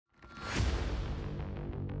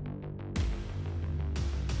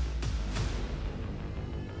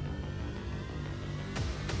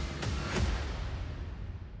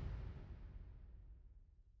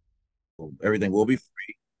Everything will be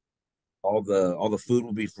free. All the food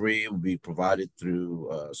will be free. It will be provided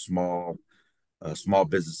through small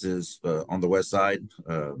businesses on the west side.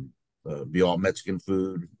 Be all Mexican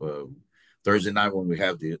food. Thursday night when we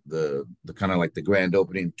have the kind of like the grand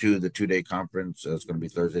opening to the 2 day conference, it's going to be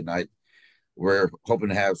Thursday night. We're hoping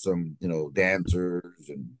to have some, dancers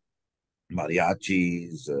and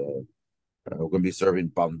mariachis. We're going to be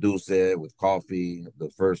serving pan dulce with coffee. The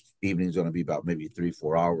first evening is going to be about maybe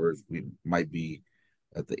 3-4 hours. We might be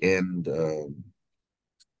at the end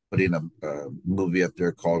putting a movie up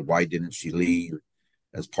there called "Why Didn't She Leave"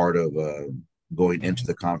 as part of going into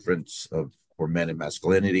the conference for men and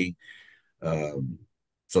masculinity. Um,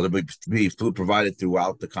 so there'll be food provided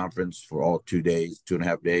throughout the conference for all 2 days,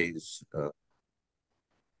 2.5 days.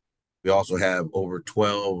 We also have over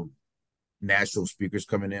 12 national speakers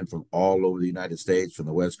coming in from all over the United States, from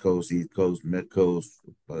the West Coast, East Coast, Mid Coast,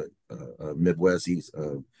 Midwest, East,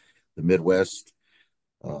 the Midwest.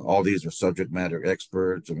 All these are subject matter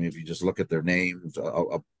experts. I mean, if you just look at their names,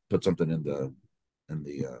 I'll put something in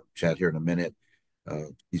the chat here in a minute.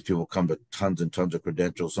 These people come with tons and tons of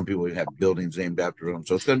credentials. Some people have buildings named after them.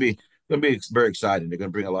 So it's going to be very exciting. They're going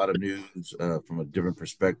to bring a lot of news from a different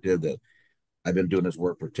perspective. That I've been doing this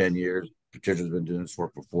work for 10 years. Patricia's been doing this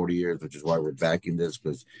work for 40 years, which is why we're backing this,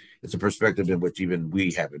 because it's a perspective in which even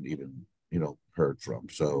we haven't even, heard from.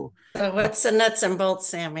 So what's the nuts and bolts,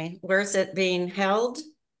 Sammy? Where's it being held?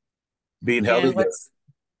 being held And is what's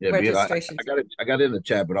registration? I got it in the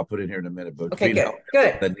chat, but I'll put it in here in a minute. But Okay, being good, held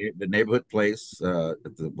good. at the neighborhood place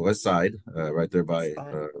at the west side, right there by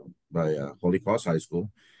Holy Cross High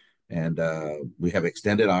School. And we have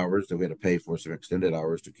extended hours that we had to pay for some extended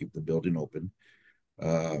hours to keep the building open.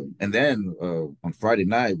 And then on Friday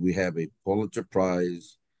night, we have a Pulitzer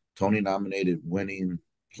Prize, Tony nominated winning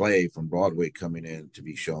play from Broadway coming in to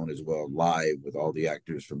be shown as well live with all the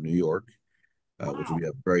actors from New York, which will be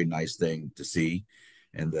a very nice thing to see.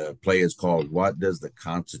 And the play is called "What Does the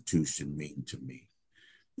Constitution Mean to Me?"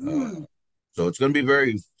 So it's going to be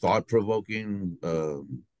very thought provoking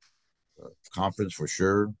conference for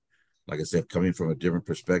sure. Like I said, coming from a different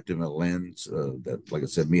perspective and a lens that, like I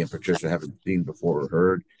said, me and Patricia haven't seen before or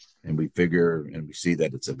heard. And we figure and we see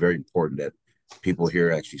that it's a very important that people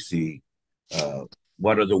here actually see uh,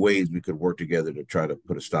 what are the ways we could work together to try to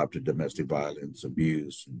put a stop to domestic violence,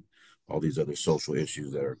 abuse, and all these other social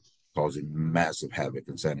issues that are causing massive havoc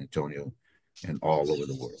in San Antonio and all over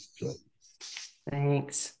the world. So,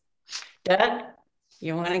 Thanks. Doug,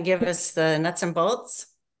 you want to give us the nuts and bolts?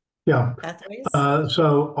 Yeah. Pathways?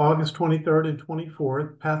 So August 23rd and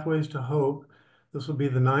 24th, Pathways to Hope. This will be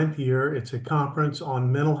the 9th year. It's a conference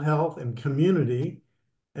on mental health and community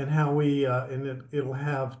and how it'll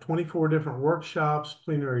have 24 different workshops,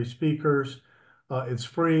 plenary speakers. It's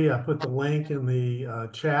free. I put the link in the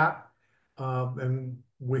chat and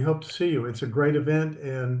we hope to see you. It's a great event.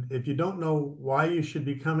 And if you don't know why you should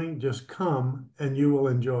be coming, just come and you will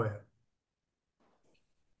enjoy it.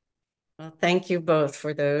 Well, thank you both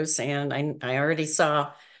for those. And I already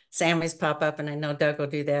saw Sammy's pop up, and I know Doug will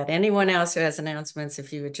do that. Anyone else who has announcements,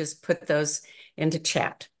 if you would just put those into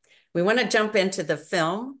chat. We want to jump into the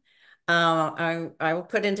film. I will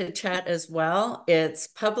put into chat as well. It's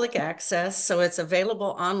public access, so it's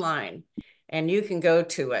available online, and you can go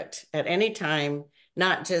to it at any time,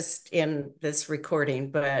 not just in this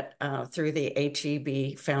recording, but through the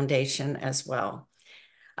H.E.B. Foundation as well.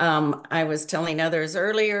 I was telling others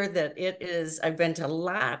earlier that I've been to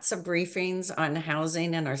lots of briefings on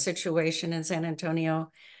housing and our situation in San Antonio,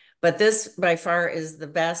 but this by far is the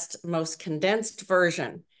best, most condensed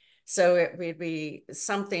version. So it would be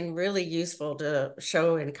something really useful to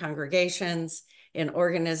show in congregations, in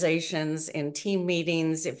organizations, in team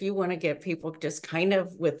meetings, if you want to get people just kind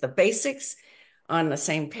of with the basics on the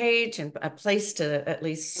same page and a place to at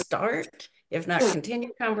least start, if not continue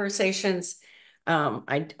conversations.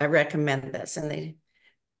 I recommend this, and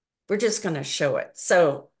we're just going to show it.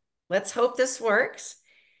 So let's hope this works.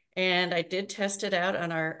 And I did test it out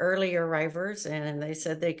on our early arrivers, and they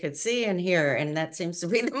said they could see and hear, and that seems to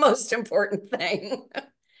be the most important thing.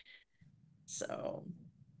 So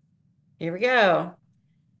here we go.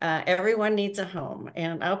 Everyone needs a home,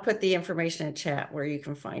 and I'll put the information in chat where you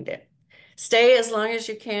can find it. Stay as long as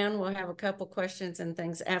you can. We'll have a couple questions and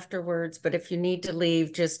things afterwards, but if you need to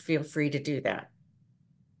leave, just feel free to do that.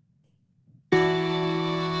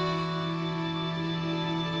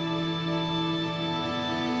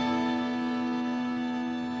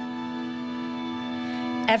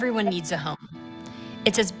 Everyone needs a home.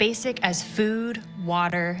 It's as basic as food,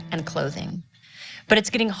 water, and clothing. But it's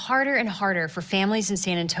getting harder and harder for families in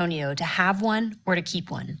San Antonio to have one or to keep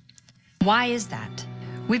one. Why is that?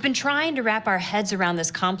 We've been trying to wrap our heads around this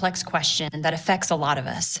complex question that affects a lot of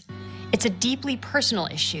us. It's a deeply personal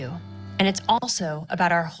issue, and it's also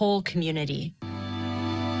about our whole community.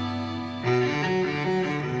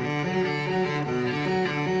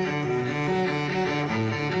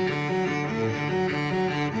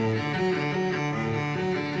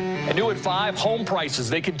 And new at 5, home prices,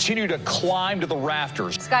 they continue to climb to the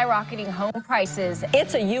rafters. Skyrocketing home prices.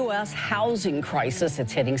 It's a U.S. housing crisis.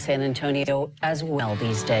 It's hitting San Antonio as well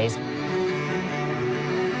these days.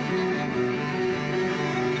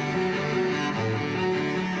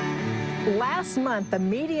 Last month, the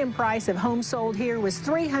median price of homes sold here was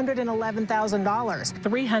 $311,000,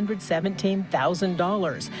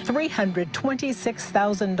 $317,000,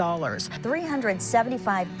 $326,000,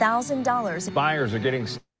 $375,000. Buyers are getting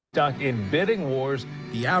stuck in bidding wars.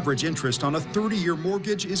 The average interest on a 30-year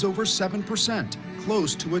mortgage is over 7%,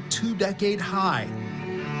 close to a 2-decade high.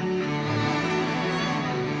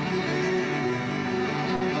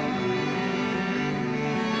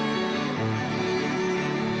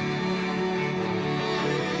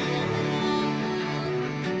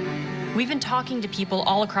 We've been talking to people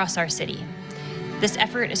all across our city. This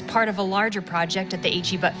effort is part of a larger project at the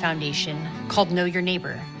H.E.B Foundation called Know Your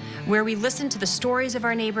Neighbor, where we listen to the stories of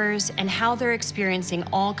our neighbors and how they're experiencing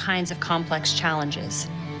all kinds of complex challenges.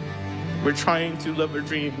 We're trying to live our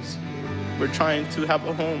dreams. We're trying to have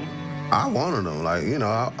a home. I want to know, like, you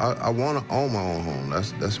know, I want to own my own home.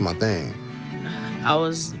 That's my thing.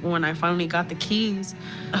 When I finally got the keys,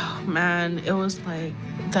 oh man, it was like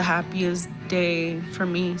the happiest day for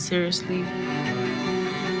me, seriously.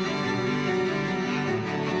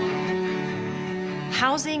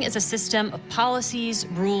 Housing is a system of policies,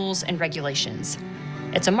 rules, and regulations.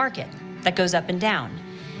 It's a market that goes up and down,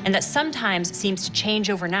 and that sometimes seems to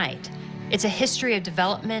change overnight. It's a history of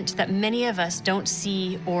development that many of us don't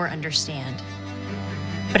see or understand.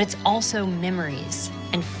 But it's also memories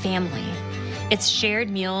and family. It's shared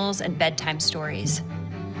meals and bedtime stories.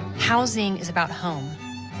 Housing is about home,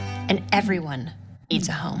 and everyone needs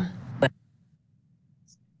a home.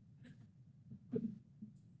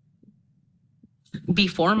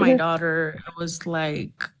 Before my daughter, it was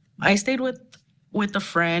like, I stayed with a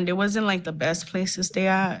friend. It wasn't like the best place to stay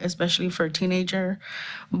at, especially for a teenager,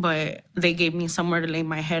 but they gave me somewhere to lay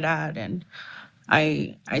my head at, and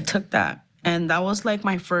I took that. And that was like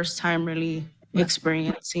my first time really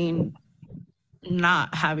experiencing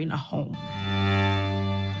not having a home.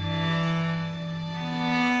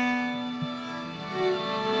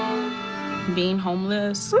 Being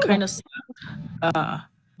homeless kind of sucked,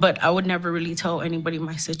 but I would never really tell anybody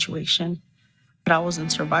my situation. But I was in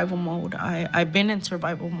survival mode. I've been in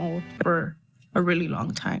survival mode for a really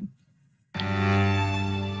long time. I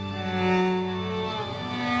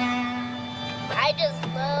just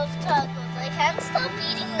love tacos. I can't stop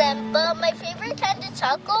eating them, but my favorite kind of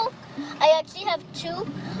taco, I actually have two.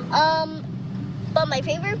 But my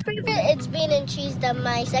favorite, it's bean and cheese. Then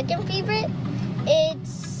my second favorite,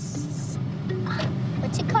 it's,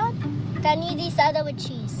 what's it called? Carne asada with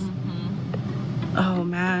cheese. Oh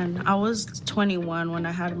man, I was 21 when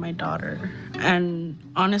I had my daughter. And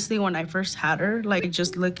honestly, when I first had her, like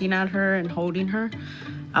just looking at her and holding her,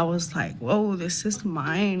 I was like, whoa, this is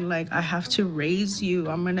mine. Like, I have to raise you.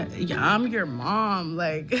 I'm your mom.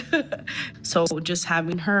 Like, so just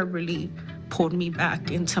having her really pulled me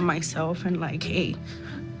back into myself and like, hey,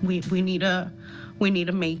 we need to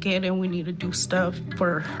make it, and we need to do stuff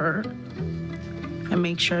for her and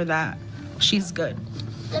make sure that she's good.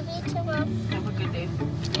 Love you too, Mom. Have a good day.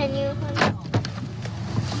 Can you?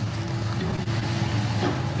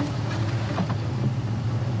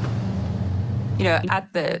 You know,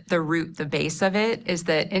 at the root, the base of it is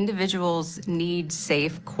that individuals need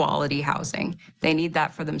safe, quality housing. They need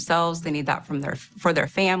that for themselves. They need that for their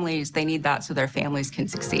families. They need that so their families can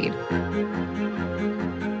succeed.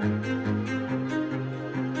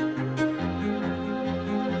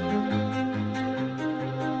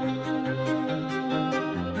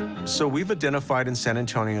 So we've identified in San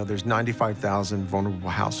Antonio, there's 95,000 vulnerable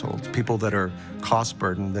households, people that are cost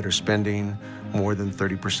burdened, that are spending more than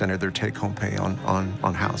 30% of their take-home pay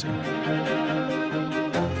on housing.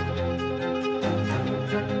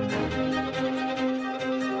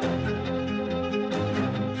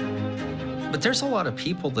 But there's a lot of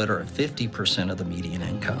people that are at 50% of the median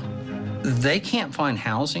income. They can't find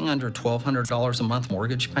housing under $1,200 a month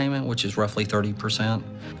mortgage payment, which is roughly 30%.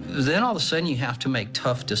 Then all of a sudden you have to make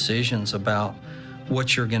tough decisions about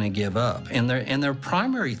what you're going to give up. And they're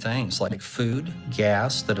primary things like food,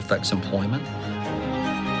 gas that affects employment.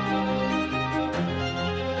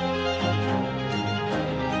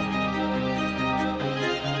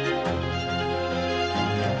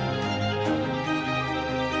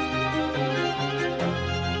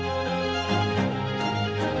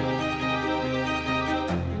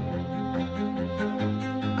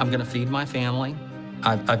 going to feed my family.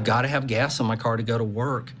 I've got to have gas in my car to go to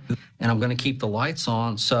work, and I'm going to keep the lights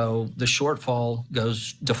on. So the shortfall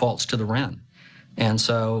defaults to the rent. And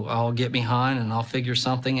so I'll get behind and I'll figure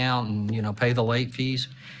something out and, you know, pay the late fees.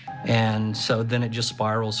 And so then it just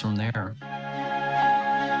spirals from there.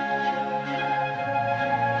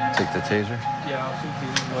 Take the taser? Yeah,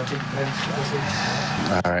 I'll take the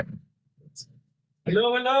taser. All right.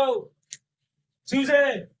 Hello, hello.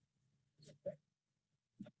 Susan.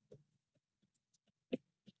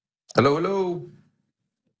 Hello, hello.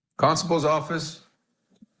 Constable's office.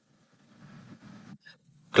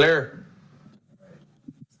 Clear.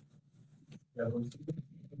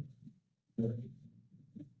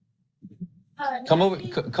 Come over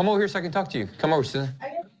here so I can talk to you. Come over, Susan.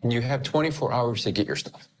 You have 24 hours to get your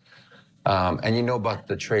stuff. And you know about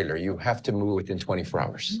the trailer. You have to move within 24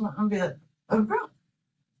 hours. I'm good. I'm broke.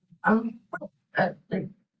 I'm broke. Like,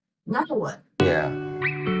 now what? Yeah.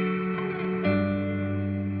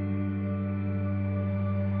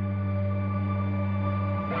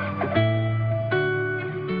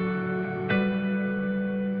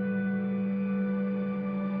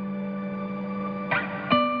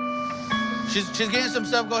 She's getting some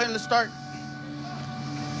stuff. Go ahead and let's start.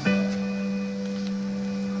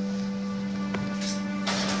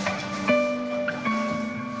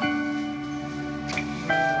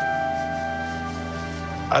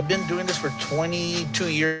 I've been doing this for 22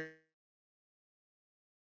 years.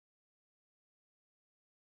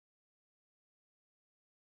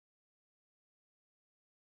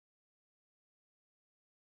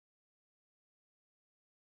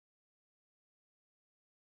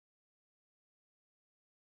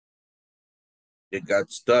 It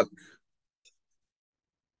got stuck.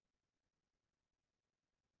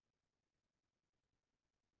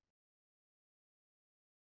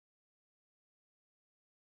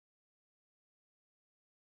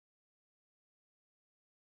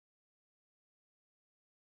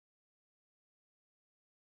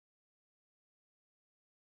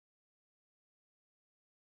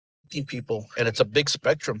 People, and it's a big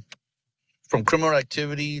spectrum from criminal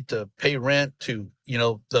activity to pay rent to, you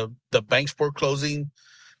know, the banks foreclosing.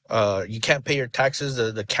 You can't pay your taxes.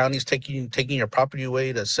 The county's taking your property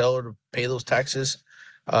away to sell or to pay those taxes.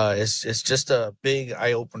 It's just a big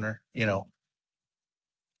eye opener, you know.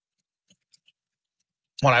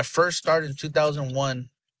 When I first started in 2001,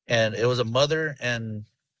 and it was a mother and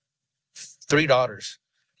 3 daughters,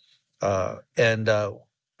 and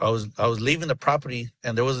I was leaving the property,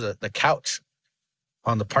 and there was the couch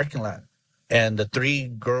on the parking lot, and the 3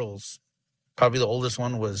 girls, probably the oldest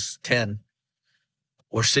one was 10,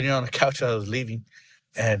 were sitting on the couch as I was leaving,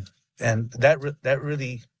 and that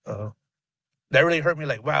really hurt me.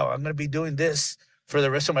 Like, wow, I'm gonna be doing this for the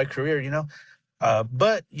rest of my career, you know.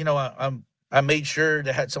 But you know, I made sure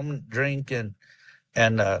they had something to drink, and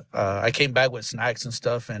I came back with snacks and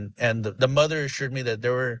stuff, and the mother assured me that they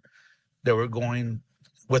were going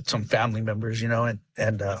with some family members, you know,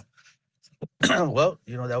 and well,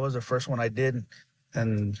 you know, that was the first one I did,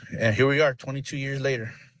 and here we are 22 years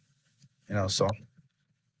later, you know. So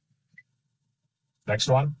next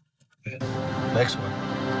one.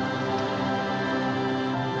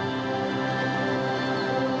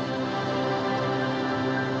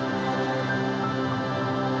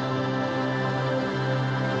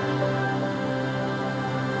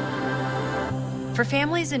 For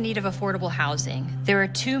families in need of affordable housing, there are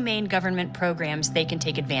 2 main government programs they can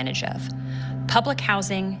take advantage of: public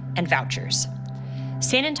housing and vouchers.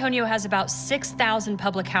 San Antonio has about 6,000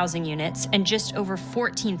 public housing units and just over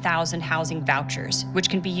 14,000 housing vouchers, which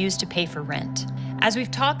can be used to pay for rent. As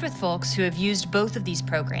we've talked with folks who have used both of these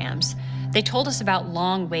programs, they told us about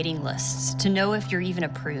long waiting lists to know if you're even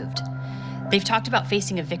approved. They've talked about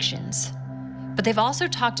facing evictions, but they've also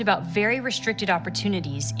talked about very restricted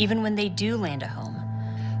opportunities even when they do land a home.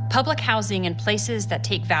 Public housing in places that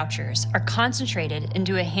take vouchers are concentrated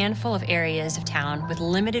into a handful of areas of town with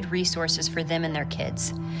limited resources for them and their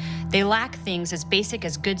kids. They lack things as basic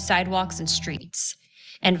as good sidewalks and streets,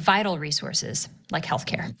 and vital resources like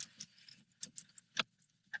healthcare.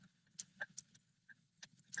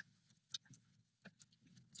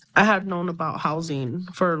 I had known about housing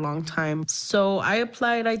for a long time. So I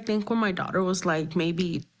applied, I think, when my daughter was like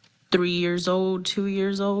maybe 3 years old, 2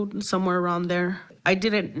 years old, somewhere around there. I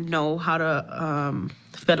didn't know how to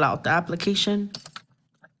fill out the application.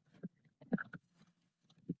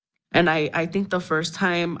 And I think the first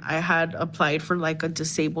time I had applied for like a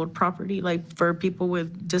disabled property, like for people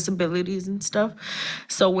with disabilities and stuff.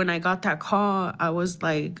 So when I got that call, I was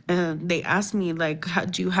like, and they asked me like,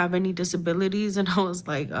 do you have any disabilities? And I was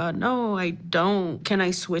like, no, I don't. Can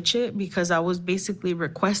I switch it? Because I was basically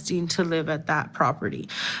requesting to live at that property.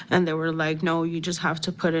 And they were like, no, you just have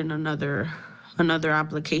to put in another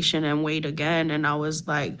application and wait again. And I was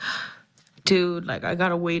like, dude, like I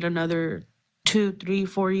gotta wait another 2, 3,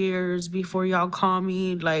 4 years before y'all call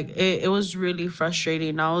me. Like it was really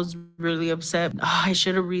frustrating. I was really upset. I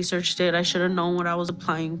should have researched it. I should have known what I was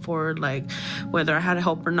applying for, like whether I had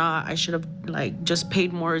help or not. I should have like just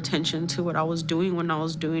paid more attention to what I was doing when I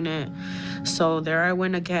was doing it. So there I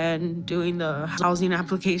went again, doing the housing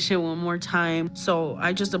application one more time. So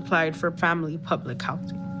I just applied for family public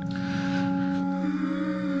housing.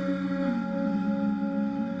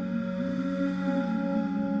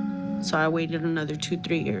 So I waited another 2,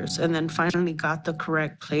 3 years and then finally got the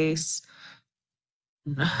correct place.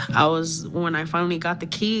 When I finally got the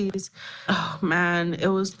keys, oh man, it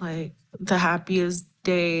was like the happiest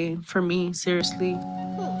day for me, seriously.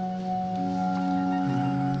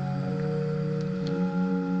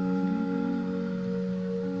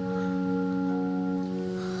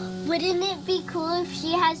 Wouldn't it be cool if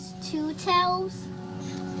she has 2 tails?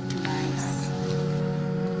 Nice.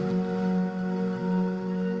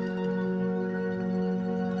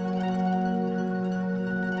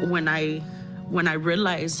 When I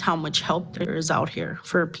realized how much help there is out here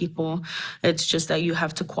for people, it's just that you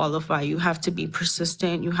have to qualify, you have to be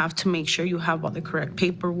persistent, you have to make sure you have all the correct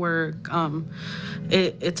paperwork.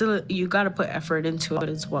 You got to put effort into it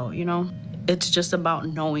as well, you know? It's just about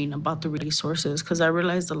knowing about the resources, because I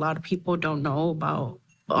realized a lot of people don't know about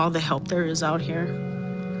all the help there is out here.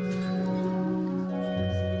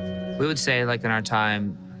 We would say, like, in our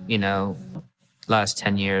time, you know, last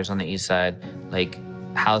 10 years on the east side, like,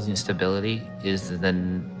 housing stability is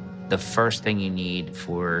the first thing you need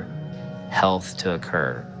for health to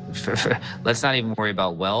occur. Let's not even worry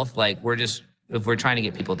about wealth. Like, if we're trying to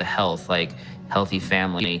get people to health, like healthy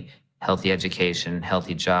family, healthy education,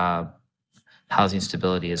 healthy job, housing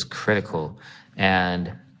stability is critical.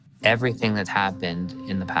 And everything that's happened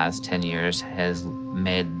in the past 10 years has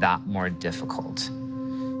made that more difficult.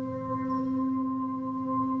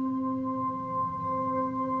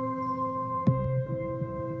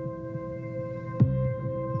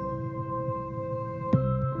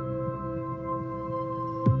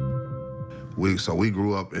 So we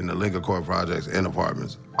grew up in the Lincoln Court projects and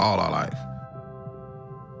apartments all our life.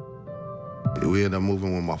 We ended up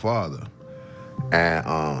moving with my father,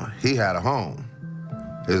 and he had a home.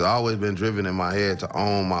 It's always been driven in my head to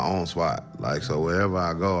own my own spot. Like, so wherever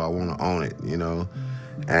I go, I want to own it, you know?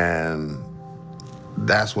 And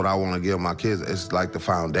that's what I want to give my kids. It's like the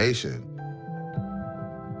foundation.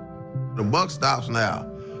 The buck stops now.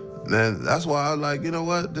 And that's why I was like, you know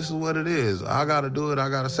what? This is what it is. I got to do it. I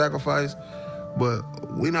got to sacrifice. But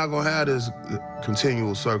we're not going to have this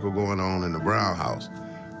continual circle going on in the Brown house.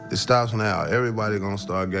 It stops now. Everybody going to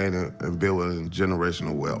start gaining and building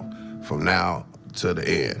generational wealth from now to the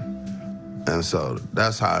end. And so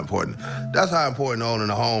that's how important owning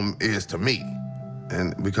a home is to me,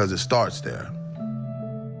 and because it starts there.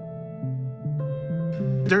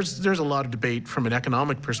 There's a lot of debate from an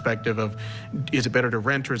economic perspective of, is it better to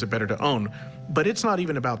rent or is it better to own? But it's not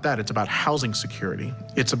even about that. It's about housing security.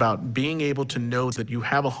 It's about being able to know that you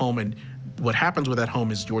have a home and what happens with that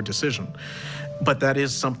home is your decision. But that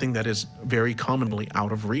is something that is very commonly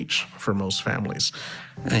out of reach for most families.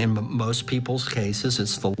 In most people's cases,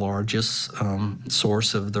 it's the largest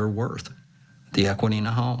source of their worth, the equity in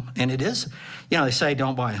a home. And it is, you know, they say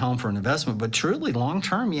don't buy a home for an investment, but truly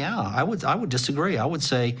long-term, yeah, I would disagree. I would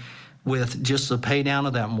say with just the pay down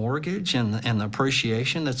of that mortgage and the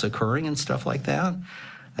appreciation that's occurring and stuff like that,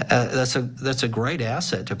 that's a great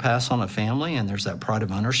asset to pass on a family, and there's that pride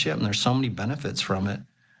of ownership, and there's so many benefits from it.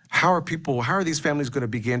 How are these families going to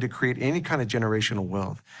begin to create any kind of generational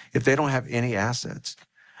wealth if they don't have any assets?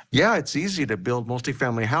 Yeah, it's easy to build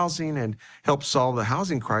multifamily housing and help solve the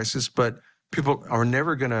housing crisis, but people are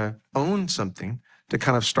never going to own something to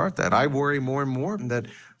kind of start that. I worry more and more that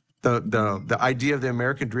the idea of the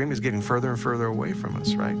American dream is getting further and further away from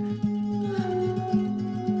us, right?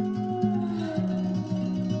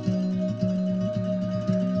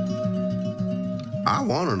 I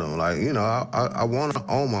want to know, like, you know, I want to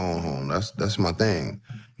own my own home. That's my thing.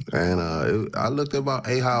 And I looked at about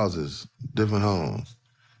 8 houses, different homes,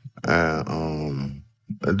 and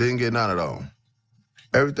I didn't get none of them.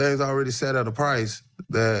 Everything's already set at a price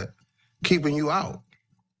that keeping you out,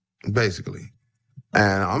 basically.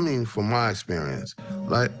 And I mean, from my experience,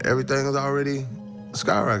 like everything is already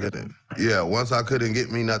skyrocketing. Yeah, once I couldn't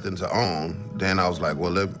get me nothing to own, then I was like,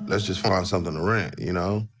 well, let's just find something to rent, you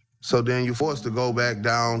know? So then you're forced to go back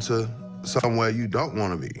down to somewhere you don't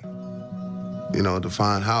want to be, you know, to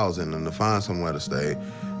find housing and to find somewhere to stay.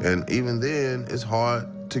 And even then, it's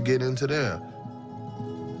hard to get into there.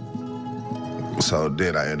 So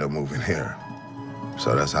then I end up moving here.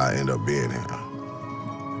 So that's how I end up being here.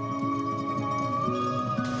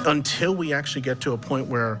 Until we actually get to a point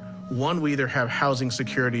where, one, we either have housing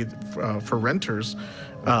security for renters,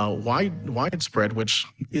 widespread, which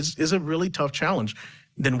is a really tough challenge,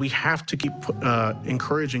 then we have to keep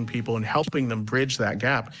encouraging people and helping them bridge that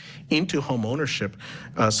gap into home ownership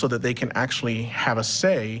so that they can actually have a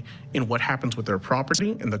say in what happens with their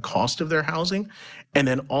property and the cost of their housing, and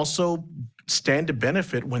then also stand to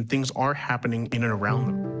benefit when things are happening in and around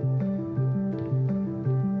them.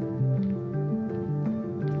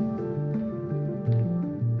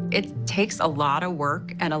 It takes a lot of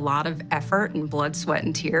work and a lot of effort and blood, sweat,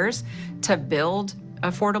 and tears to build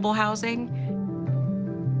affordable housing.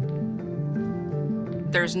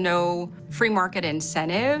 There's no free market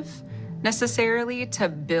incentive necessarily to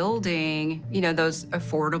building, those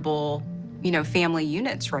affordable, family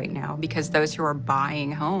units right now, because those who are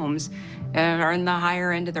buying homes are in the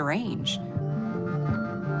higher end of the range.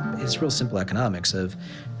 It's real simple economics of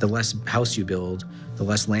the less house you build, the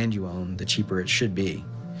less land you own, the cheaper it should be.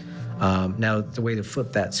 Now, the way to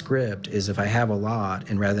flip that script is if I have a lot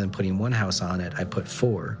and rather than putting one house on it, I put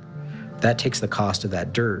 4. That takes the cost of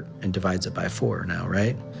that dirt and divides it by 4 now,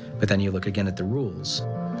 right? But then you look again at the rules.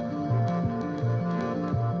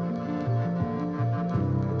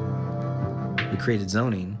 We created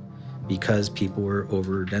zoning because people were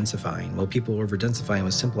over-densifying. Well, people were over-densifying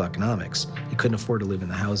with simple economics. You couldn't afford to live in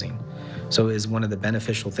the housing. So it is one of the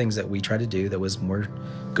beneficial things that we try to do that was more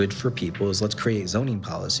good for people is let's create zoning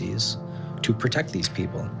policies to protect these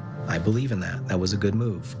people. I believe in that. That was a good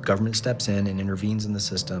move. Government steps in and intervenes in the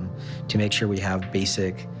system to make sure we have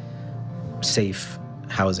basic, safe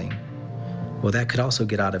housing. Well, that could also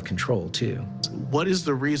get out of control too. What is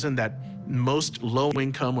the reason that most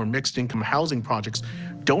low-income or mixed-income housing projects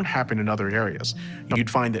don't happen in other areas? You'd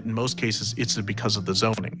find that in most cases, it's because of the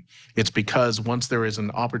zoning. It's because once there is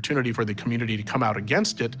an opportunity for the community to come out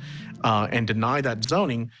against it and deny that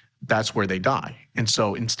zoning, that's where they die. And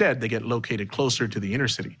so instead, they get located closer to the inner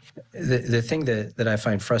city. The thing that I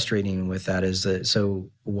find frustrating with that is that, so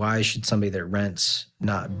why should somebody that rents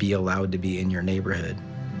not be allowed to be in your neighborhood?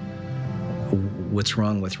 What's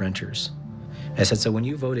wrong with renters? I said, so when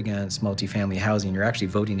you vote against multifamily housing, you're actually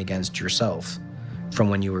voting against yourself from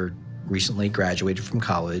when you were recently graduated from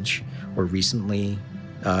college or recently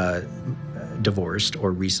divorced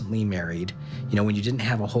or recently married, when you didn't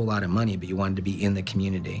have a whole lot of money, but you wanted to be in the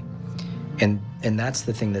community. And that's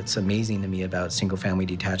the thing that's amazing to me about single-family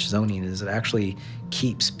detached zoning is it actually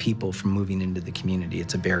keeps people from moving into the community.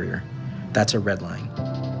 It's a barrier. That's a red line.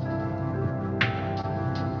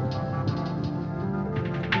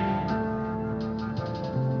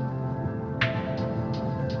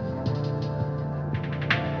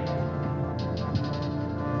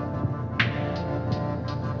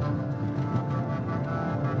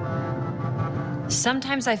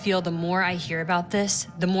 Sometimes I feel the more I hear about this,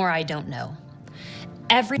 the more I don't know.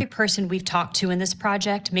 Every person we've talked to in this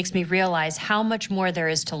project makes me realize how much more there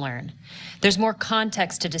is to learn. There's more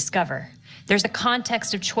context to discover. There's the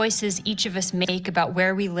context of choices each of us make about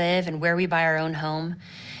where we live and where we buy our own home.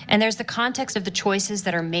 And there's the context of the choices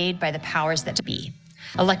that are made by the powers that be,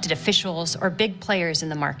 elected officials or big players in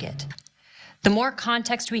the market. The more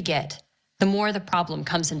context we get, the more the problem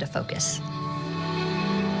comes into focus.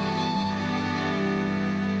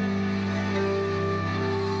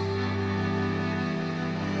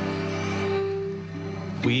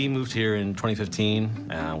 We moved here in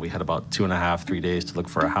 2015. We had about 2.5, 3 days to look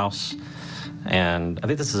for a house. And I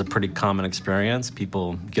think this is a pretty common experience.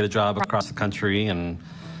 People get a job across the country and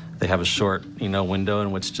they have a short, window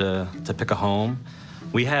in which to pick a home.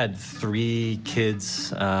 We had 3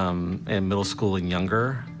 kids in middle school and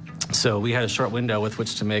younger. So we had a short window with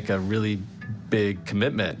which to make a really big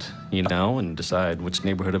commitment, and decide which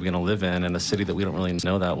neighborhood are we going to live in a city that we don't really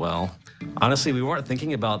know that well. Honestly, we weren't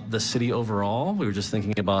thinking about the city overall. We were just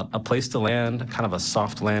thinking about a place to land, kind of a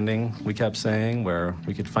soft landing, we kept saying, where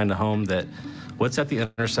we could find a home that what's at the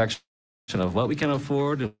intersection of what we can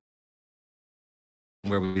afford and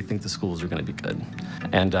where we think the schools are going to be good.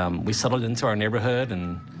 And we settled into our neighborhood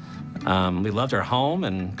and we loved our home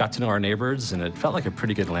and got to know our neighbors, and it felt like a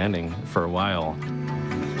pretty good landing for a while.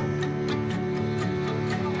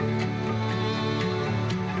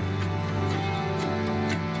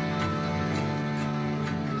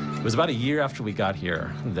 It was about a year after we got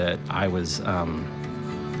here that I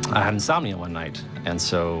had insomnia one night. And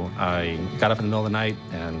so I got up in the middle of the night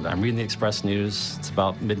and I'm reading the Express News. It's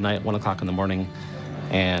about midnight, 1 o'clock in the morning.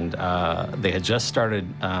 And they had just started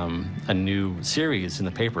a new series in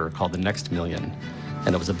the paper called The Next Million.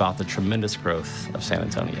 And it was about the tremendous growth of San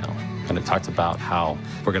Antonio. And it talked about how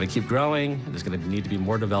we're going to keep growing, there's going to need to be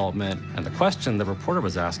more development. And the question the reporter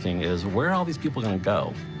was asking is, where are all these people going to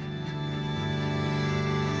go?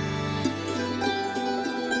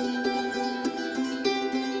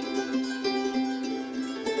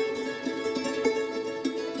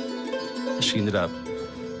 She ended up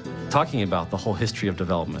talking about the whole history of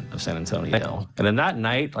development of San Antonio. And in that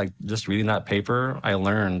night, like just reading that paper, I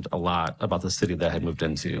learned a lot about the city that I had moved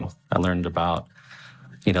into. I learned about,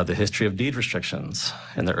 you know, the history of deed restrictions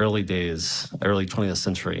in the early days, early 20th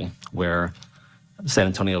century, where San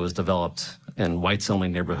Antonio was developed in whites-only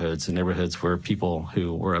neighborhoods, and neighborhoods where people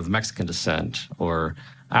who were of Mexican descent or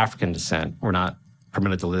African descent were not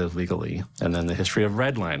permitted to live legally. And then the history of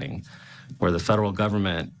redlining, where the federal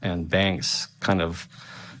government and banks kind of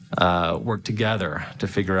worked together to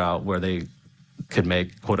figure out where they could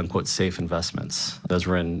make quote-unquote safe investments. Those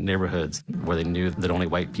were in neighborhoods where they knew that only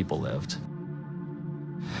white people lived.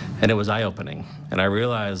 And it was eye-opening. And I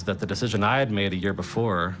realized that the decision I had made a year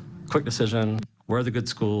before, quick decision, where are the good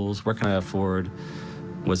schools, where can I afford,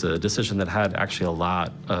 was a decision that had actually a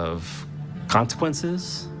lot of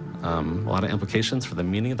consequences, a lot of implications for the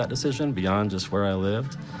meaning of that decision beyond just where I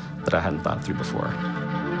lived that I hadn't thought through before.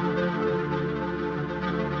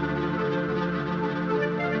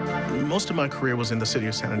 Most of my career was in the city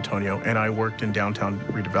of San Antonio, and I worked in downtown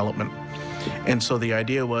redevelopment. And so the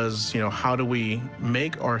idea was, you know, how do we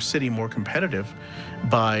make our city more competitive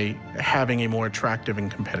by having a more attractive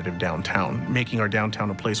and competitive downtown, making our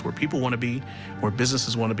downtown a place where people want to be, where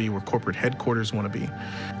businesses want to be, where corporate headquarters want to be.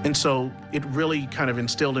 And so it really kind of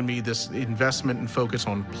instilled in me this investment and focus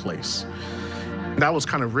on place. That was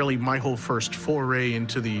kind of really my whole first foray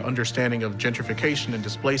into the understanding of gentrification and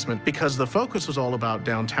displacement, because the focus was all about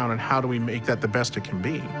downtown and how do we make that the best it can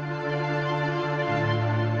be.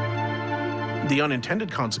 The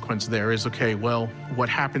unintended consequence there is, okay, well, what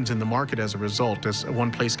happens in the market as a result? As one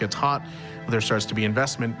place gets hot, there starts to be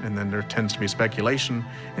investment, and then there tends to be speculation.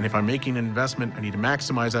 And if I'm making an investment, I need to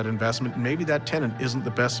maximize that investment. And maybe that tenant isn't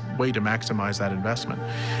the best way to maximize that investment.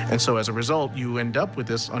 And so as a result, you end up with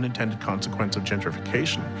this unintended consequence of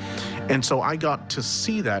gentrification. And so I got to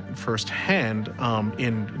see that firsthand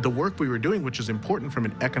in the work we were doing, which is important from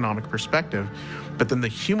an economic perspective, but then the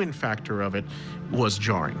human factor of it was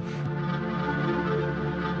jarring.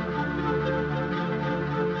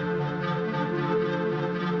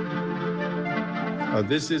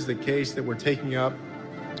 This is the case that we're taking up,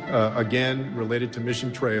 again, related to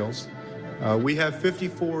Mission Trails. We have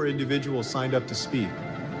 54 individuals signed up to speak.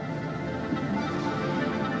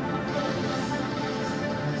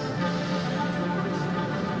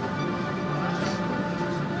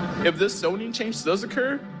 If this zoning change does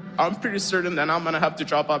occur, I'm pretty certain that I'm gonna have to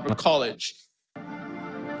drop out of college.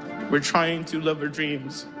 We're trying to live our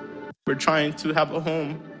dreams. We're trying to have a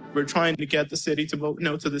home. We're trying to get the city to vote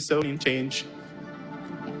no to the zoning change.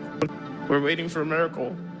 We're waiting for a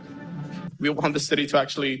miracle. We want the city to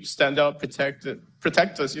actually stand up, protect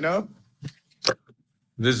us, you know?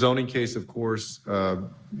 This zoning case, of course,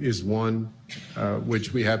 is one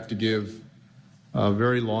which we have to give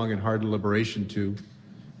very long and hard deliberation to,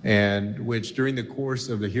 and which during the course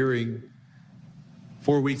of the hearing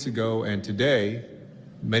 4 weeks ago and today,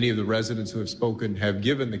 many of the residents who have spoken have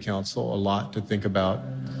given the council a lot to think about.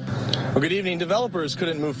 Well, good evening. Developers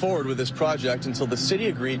couldn't move forward with this project until the city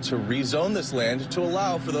agreed to rezone this land to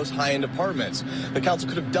allow for those high-end apartments. The council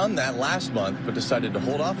could have done that last month, but decided to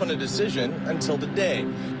hold off on a decision until today.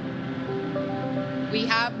 We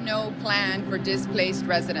have no plan for displaced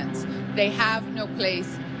residents. They have no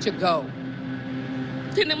place to go.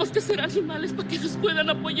 Tenemos que ser animales para que nos puedan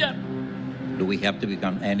apoyar. Do we have to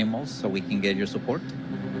become animals so we can get your support?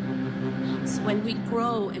 When we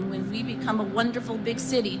grow and when we become a wonderful big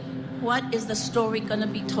city, what is the story going to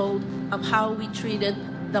be told of how we treated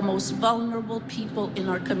the most vulnerable people in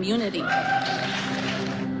our community?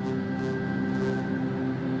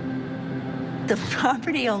 The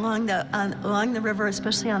property along the river,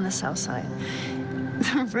 especially on the south side,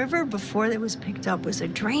 the river before it was picked up was a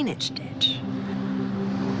drainage ditch.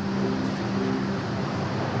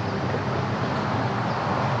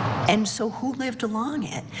 And so who lived along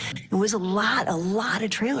it? It was a lot of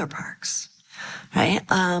trailer parks, right?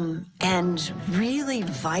 And really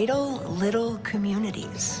vital little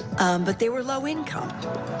communities, but they were low income.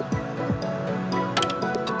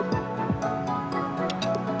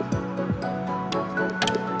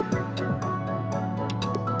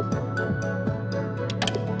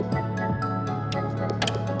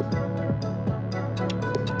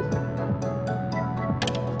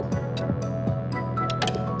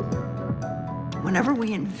 whenever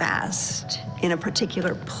we invest in a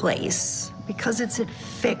particular place, because it's a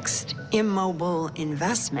fixed, immobile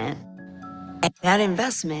investment, that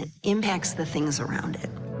investment impacts the things around it.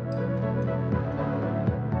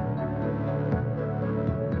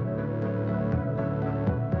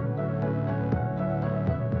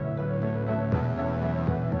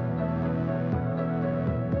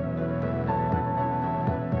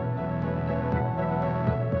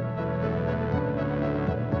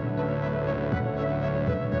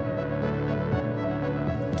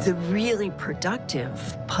 The really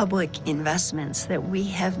productive public investments that we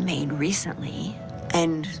have made recently,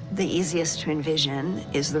 and the easiest to envision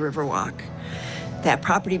is the Riverwalk. That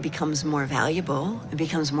property becomes more valuable, it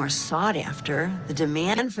becomes more sought after. The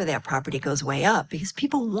demand for that property goes way up because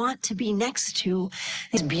people want to be next to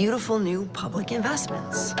these beautiful new public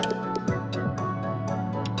investments.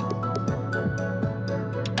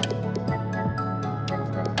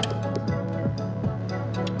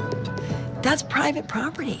 That's private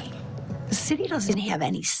property. The city doesn't have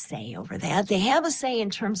any say over that. They have a say in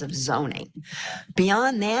terms of zoning.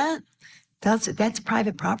 Beyond that, that's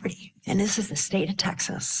private property. And this is the state of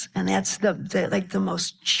Texas. And that's the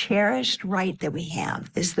most cherished right that we have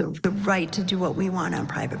is the right to do what we want on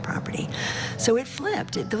private property. So it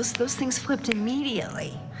flipped. Those things flipped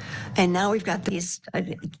immediately. And now we've got these,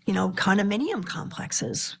 condominium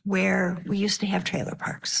complexes where we used to have trailer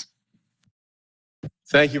parks.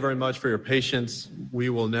 Thank you very much for your patience. We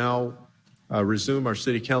will now resume our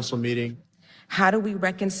city council meeting. How do we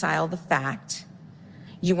reconcile the fact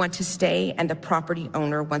you want to stay and the property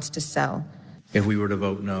owner wants to sell? If we were to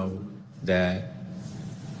vote no, that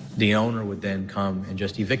the owner would then come and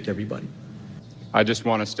just evict everybody. I just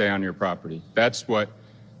want to stay on your property. That's what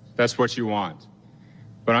you want.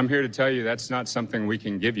 But I'm here to tell you that's not something we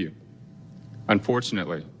can give you,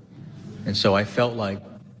 unfortunately. And so I felt like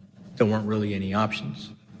there weren't really any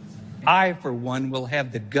options. I, for one, will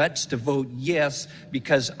have the guts to vote yes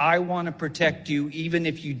because I want to protect you even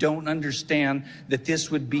if you don't understand that this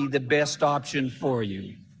would be the best option for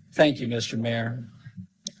you. Thank you, Mr. Mayor.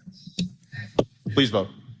 Please vote.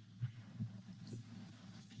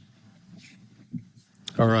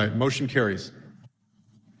 All right, motion carries.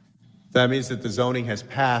 That means that the zoning has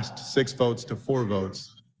passed 6 votes to 4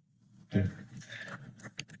 votes.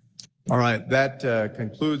 All right, that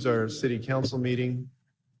concludes our city council meeting.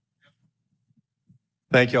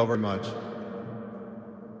 Thank you all very much.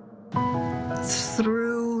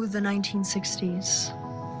 Through the 1960s,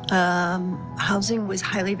 housing was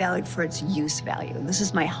highly valued for its use value. This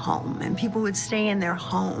is my home, and people would stay in their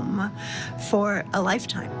home for a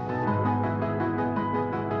lifetime.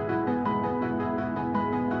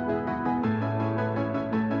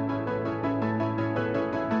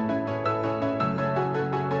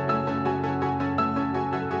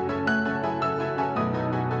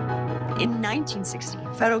 In 1960,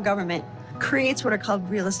 federal government creates what are called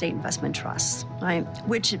real estate investment trusts, right?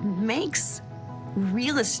 Which makes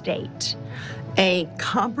real estate a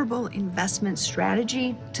comparable investment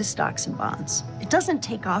strategy to stocks and bonds. It doesn't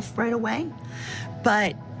take off right away,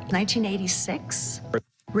 but 1986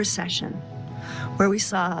 recession, where we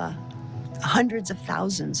saw hundreds of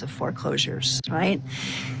thousands of foreclosures, right?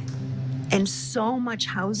 And so much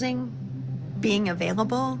housing being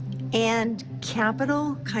available and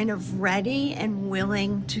capital kind of ready and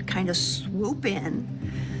willing to kind of swoop in,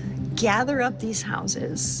 gather up these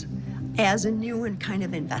houses as a new and kind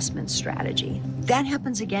of investment strategy. That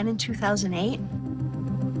happens again in 2008.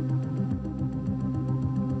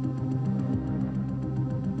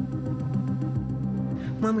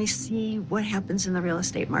 When we see what happens in the real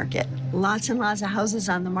estate market, lots and lots of houses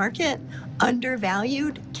on the market,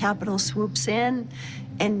 undervalued, capital swoops in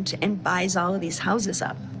and buys all of these houses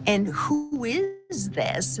up. And who is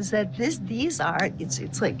this? Is that it's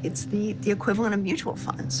the equivalent of mutual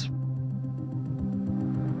funds.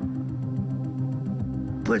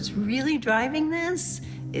 What's really driving this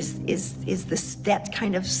is that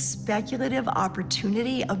kind of speculative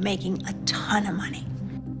opportunity of making a ton of money.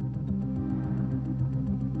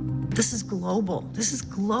 This is global. This is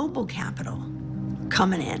global capital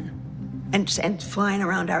coming in and flying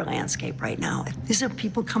around our landscape right now. These are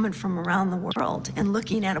people coming from around the world and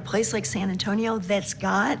looking at a place like San Antonio that's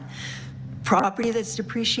got property that's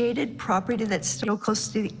depreciated, property that's still close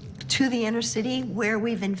to the inner city, where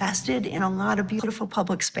we've invested in a lot of beautiful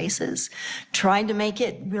public spaces, trying to make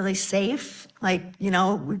it really safe. Like,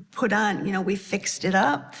 we fixed it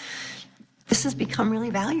up. This has become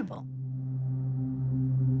really valuable.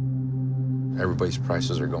 Everybody's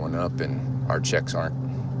prices are going up and our checks aren't.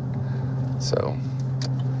 So,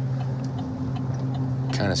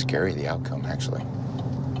 kind of scary, the outcome, actually.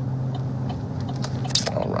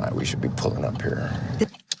 we should be pulling up here.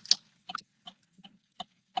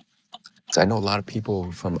 I know a lot of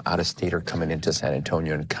people from out of state are coming into San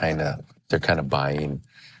Antonio and they're kind of buying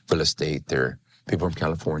real estate. They're people from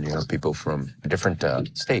California, people from different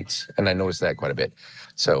states, and I noticed that quite a bit.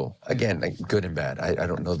 So again, like, good and bad. I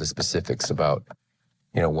don't know the specifics about,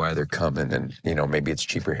 why they're coming, and maybe it's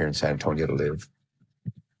cheaper here in San Antonio to live.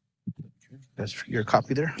 That's your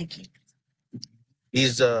copy there. Thank you.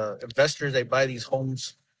 These investors, they buy these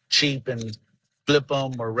homes cheap and flip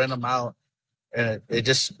them or rent them out, and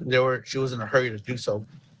she was in a hurry to do so.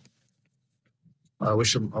 I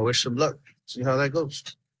wish them luck. See how that goes.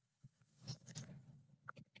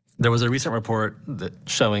 There was a recent report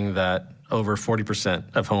showing that over 40%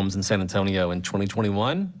 of homes in San Antonio in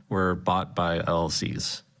 2021 were bought by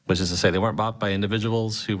LLCs, which is to say they weren't bought by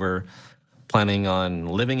individuals who were planning on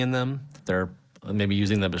living in them. They're maybe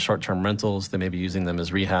using them as short-term rentals. They may be using them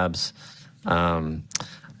as rehabs. And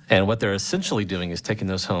what they're essentially doing is taking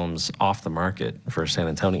those homes off the market for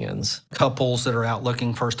San Antonians. Couples that are out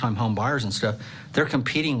looking, first-time home buyers and stuff, they're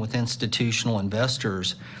competing with institutional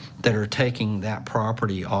investors that are taking that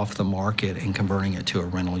property off the market and converting it to a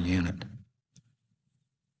rental unit.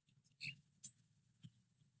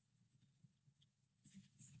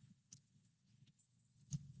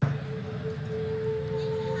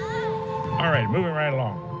 All right, moving right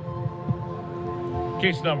along.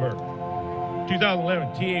 Case number 2011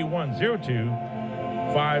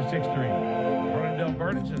 TA102563. Arlington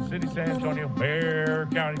Verdant in the city of San Antonio, Bexar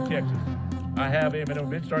County, Texas. I have a minimum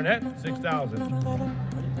bid starting at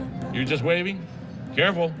 $6,000. You're just waving?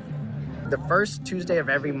 Careful. The first Tuesday of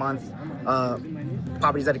every month,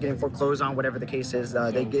 properties that are getting foreclosed on, whatever the case is,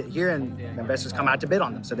 they get here and investors come out to bid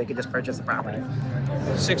on them so they can just purchase the property.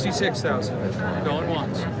 $66,000 going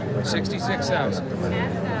once, $66,000,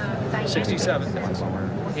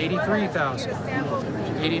 $67,000,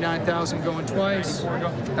 $83,000, $89,000 going twice,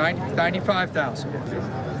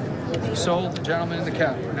 $95,000. Sold, the gentleman in the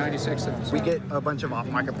cap for $96,000. We get a bunch of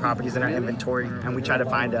off-market properties in our inventory, and we try to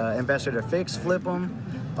find an investor to fix, flip them,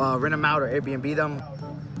 rent them out, or Airbnb them.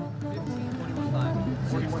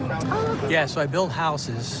 Yeah, so I build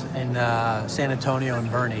houses in San Antonio and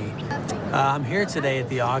Bernie. I'm here today at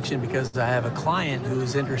the auction because I have a client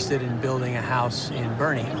who's interested in building a house in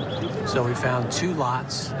Bernie. So we found 2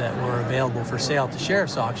 lots that were available for sale at the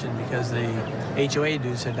sheriff's auction because the HOA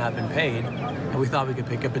dues had not been paid. And we thought we could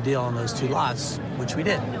pick up a deal on those 2 lots, which we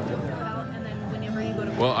did.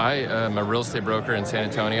 Well, I am a real estate broker in San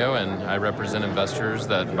Antonio, and I represent investors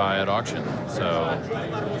that buy at auction. So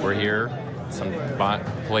we're here,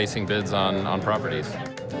 placing bids on properties.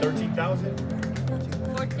 13,000.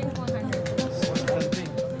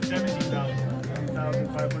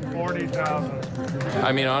 40,000.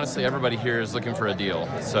 I mean, honestly, everybody here is looking for a deal.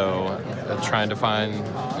 So trying to find,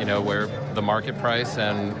 where the market price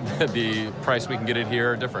and the price we can get it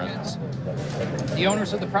here are different. The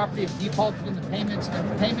owners of the property have defaulted in the payment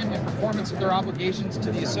and performance of their obligations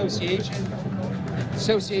to the association. The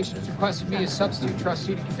association has requested me as substitute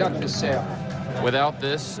trustee to conduct this sale. Without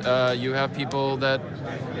this, you have people that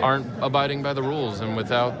aren't abiding by the rules, and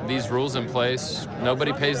without these rules in place,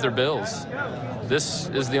 nobody pays their bills. This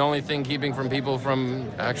is the only thing keeping people from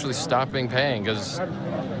actually stopping paying, because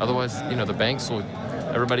otherwise, the banks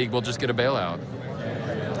everybody will just get a bailout.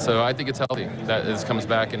 So I think it's healthy that this comes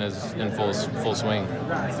back and is in full swing.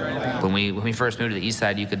 When we first moved to the east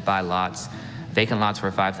side, you could buy lots. Vacant lots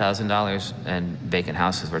were $5,000 and vacant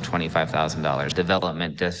houses were $25,000.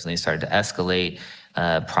 Development definitely started to escalate.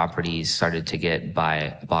 Properties started to get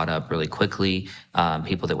bought up really quickly.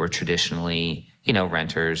 People that were traditionally,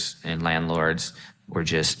 renters and landlords were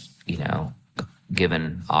just,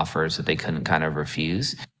 given offers that they couldn't kind of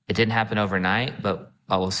refuse. It didn't happen overnight, but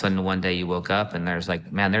all of a sudden one day you woke up and there's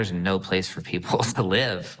there's no place for people to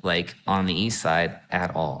live, on the east side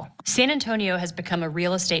at all. San Antonio has become a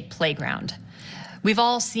real estate playground. We've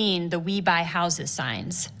all seen the "We Buy Houses"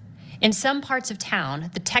 signs. In some parts of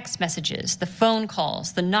town, the text messages, the phone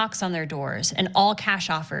calls, the knocks on their doors, and all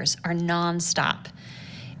cash offers are nonstop.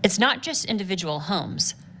 It's not just individual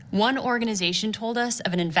homes. One organization told us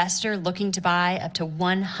of an investor looking to buy up to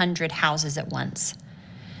 100 houses at once.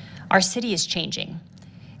 Our city is changing.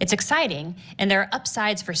 It's exciting, and there are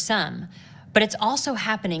upsides for some, but it's also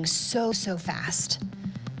happening so fast.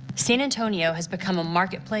 San Antonio has become a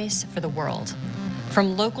marketplace for the world.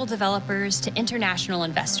 From local developers to international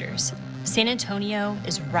investors, San Antonio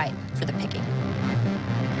is ripe for the picking.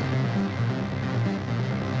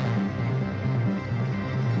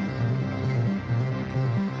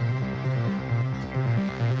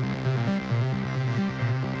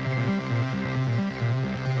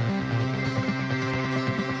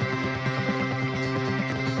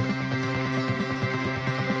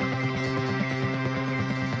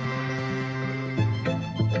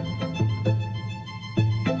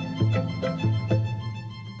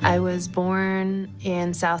 I was born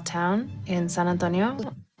in Southtown in San Antonio,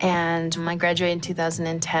 and I graduated in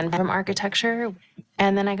 2010 from architecture.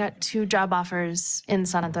 And then I got 2 job offers in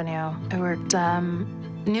San Antonio. I worked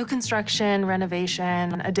new construction,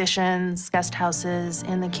 renovation, additions, guest houses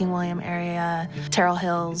in the King William area, Terrell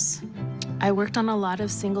Hills. I worked on a lot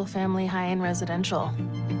of single-family high-end residential.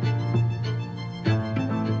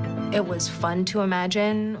 It was fun to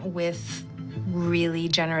imagine with really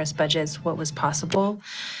generous budgets what was possible.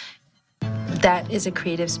 That is a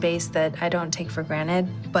creative space that I don't take for granted,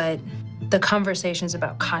 but the conversations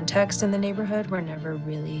about context in the neighborhood were never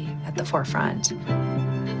really at the forefront.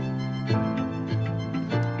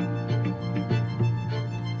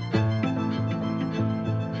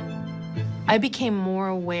 I became more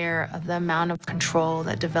aware of the amount of control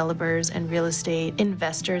that developers and real estate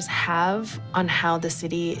investors have on how the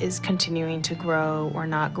city is continuing to grow or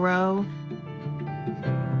not grow.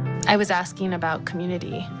 I was asking about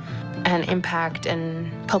community and impact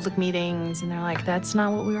and public meetings, and they're like, that's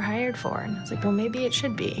not what we were hired for. And I was like, well, maybe it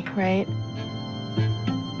should be, right?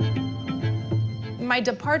 My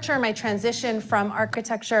departure, my transition from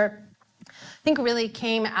architecture, I think really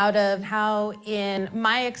came out of how, in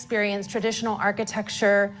my experience, traditional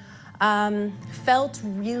architecture felt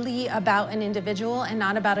really about an individual and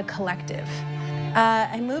not about a collective.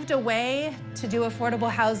 I moved away to do affordable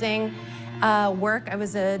housing work. I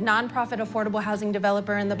was a nonprofit affordable housing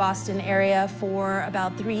developer in the Boston area for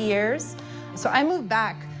about 3 years. So I moved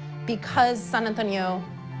back because San Antonio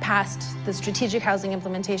passed the Strategic Housing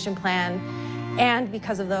Implementation Plan and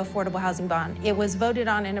because of the affordable housing bond. It was voted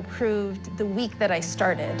on and approved the week that I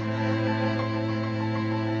started.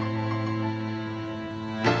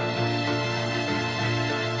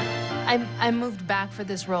 I moved back for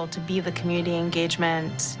this role to be the community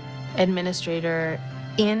engagement administrator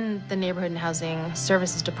in the Neighborhood and Housing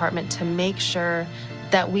Services Department to make sure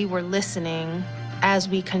that we were listening as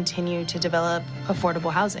we continue to develop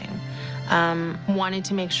affordable housing. Wanted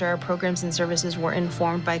to make sure our programs and services were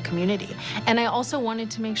informed by community. And I also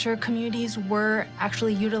wanted to make sure communities were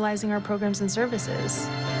actually utilizing our programs and services.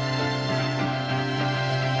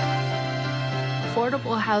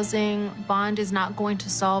 Affordable housing bond is not going to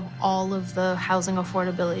solve all of the housing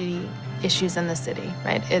affordability issues in the city,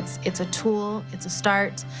 right? It's a tool, it's a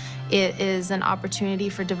start. It is an opportunity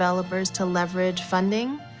for developers to leverage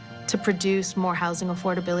funding to produce more housing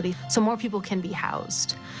affordability so more people can be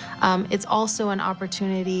housed. It's also an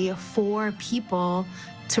opportunity for people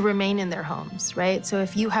to remain in their homes, right? So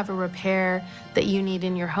if you have a repair that you need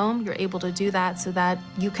in your home, you're able to do that so that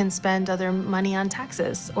you can spend other money on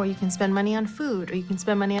taxes, or you can spend money on food, or you can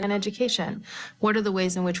spend money on education. What are the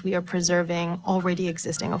ways in which we are preserving already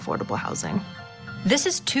existing affordable housing? This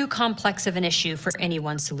is too complex of an issue for any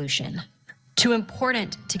one solution. Too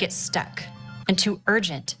important to get stuck, and too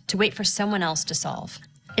urgent to wait for someone else to solve.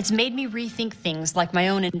 It's made me rethink things like my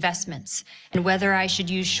own investments and whether I should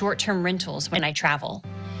use short-term rentals when I travel.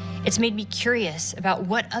 It's made me curious about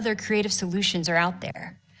what other creative solutions are out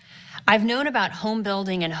there. I've known about home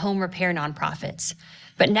building and home repair nonprofits,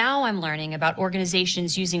 but now I'm learning about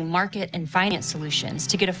organizations using market and finance solutions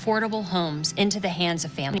to get affordable homes into the hands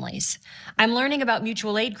of families. I'm learning about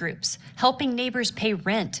mutual aid groups, helping neighbors pay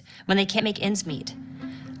rent when they can't make ends meet.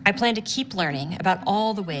 I plan to keep learning about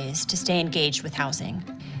all the ways to stay engaged with housing.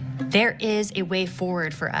 There is a way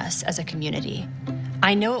forward for us as a community.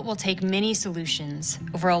 I know it will take many solutions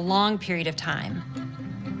over a long period of time.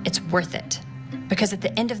 It's worth it, because at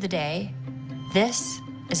the end of the day, this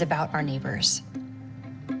is about our neighbors.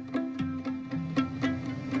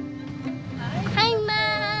 Hi,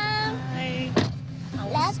 Mom. Hi.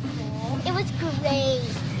 It was great.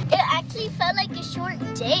 It actually felt like a short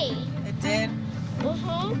day. It did.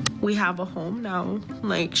 We have a home now.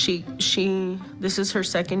 Like this is her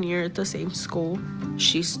second year at the same school.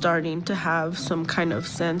 She's starting to have some kind of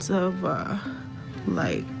sense of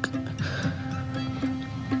like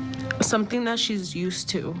something that she's used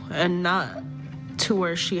to, and not to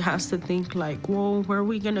where she has to think like, well, where are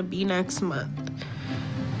we gonna be next month?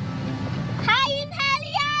 Hi,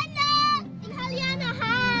 Inhaliana! Inhaliana,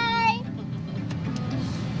 hi!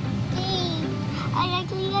 Hey, I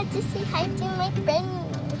actually got to say hi to my friend.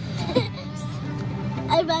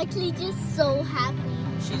 I'm actually just so happy.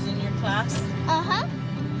 She's in your class? Uh-huh.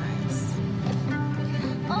 Nice.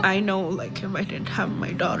 I know, like, if I didn't have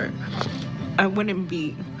my daughter, I wouldn't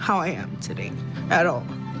be how I am today at all.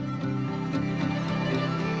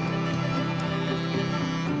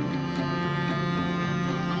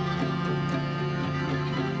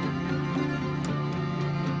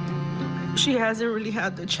 She hasn't really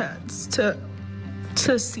had the chance to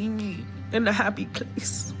see me in a happy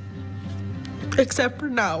place. except for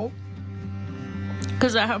now,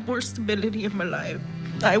 because I have more stability in my life.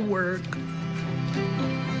 I work.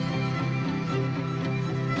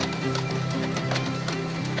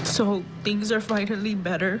 So things are finally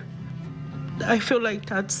better. I feel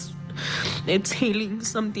like it's healing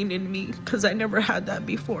something in me, because I never had that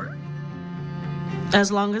before.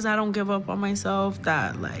 As long as I don't give up on myself,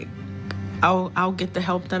 that like I'll get the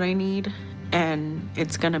help that I need, and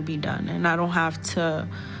it's gonna be done, and I don't have to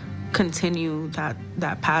continue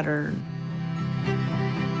that pattern.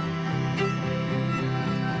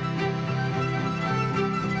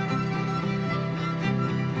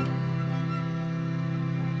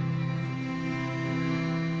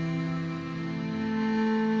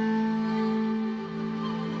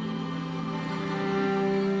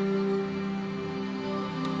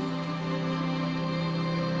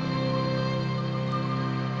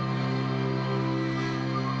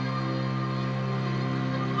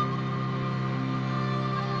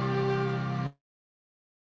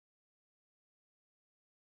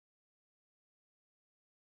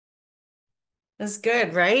 That's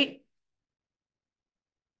good, right?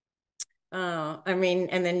 I mean,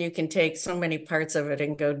 and then you can take so many parts of it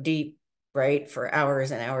and go deep, right, for hours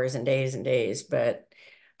and hours and days. But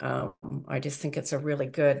I just think it's a really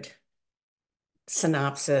good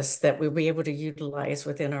synopsis that we'll be able to utilize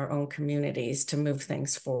within our own communities to move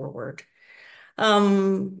things forward.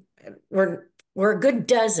 Um, we're a good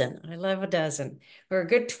dozen. I love a dozen. We're a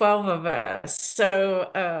good 12 of us.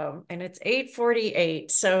 So, and it's 8:48.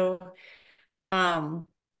 So,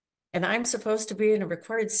 and I'm supposed to be in a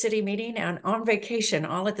recorded city meeting and on vacation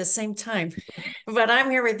all at the same time, but I'm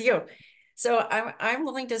here with you. So I'm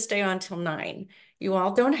willing to stay on till 9. You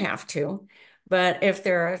all don't have to, but if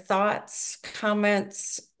there are thoughts,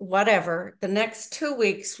 comments, whatever, the next 2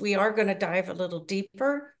 weeks, we are going to dive a little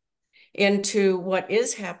deeper into what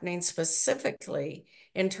is happening specifically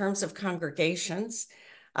in terms of congregations.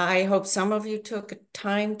 I hope some of you took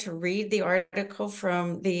time to read the article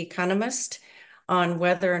from The Economist on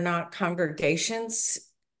whether or not congregations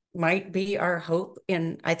might be our hope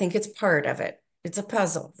I think it's part of it. It's a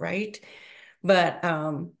puzzle, right? But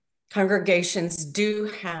congregations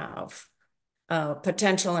do have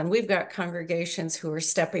potential, and we've got congregations who are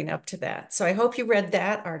stepping up to that. So I hope you read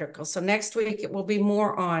that article. So next week it will be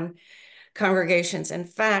more on congregations. In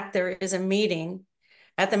fact, there is a meeting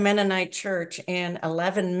at the Mennonite Church in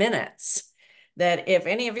 11 minutes that if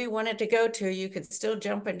any of you wanted to go to, you could still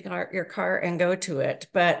jump in your car and go to it.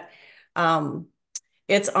 But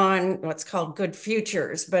it's on what's called Good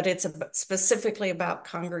Futures, but it's specifically about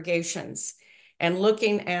congregations and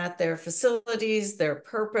looking at their facilities, their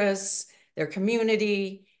purpose, their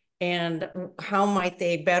community, and how might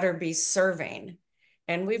they better be serving.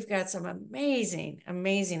 And we've got some amazing,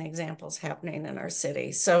 amazing examples happening in our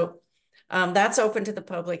city. So that's open to the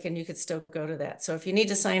public, and you could still go to that. So if you need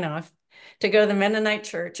to sign off to go to the Mennonite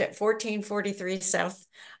Church at 1443 South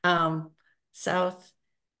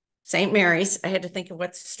St. Mary's, I had to think of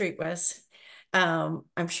what the street was.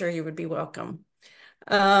 I'm sure you would be welcome.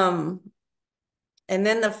 And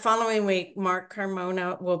then the following week, Mark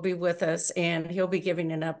Carmona will be with us, and he'll be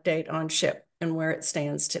giving an update on H.E.B and where it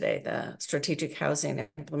stands today, the Strategic Housing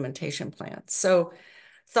Implementation Plan. So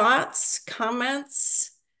thoughts,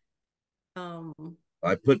 comments?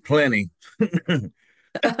 I put plenty.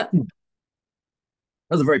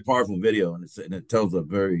 That's a very powerful video, and it tells a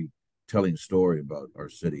very telling story about our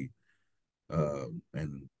city.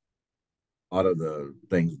 And a lot of the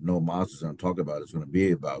things Noah Moss is going to talk about is going to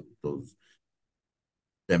be about those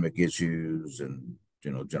systemic issues and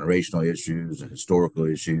generational issues and historical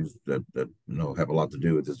issues that have a lot to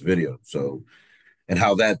do with this video. So, and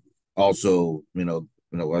how that also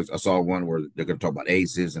I saw one where they're going to talk about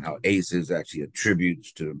ACEs and how ACEs actually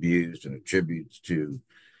attributes to abuse and attributes to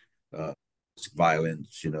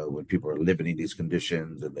violence. When people are living in these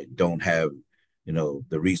conditions and they don't have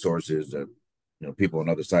the resources that people on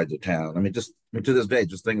other sides of town. I mean, to this day,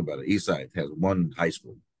 just think about it. East Side has one high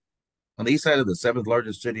school on the east side of the 7th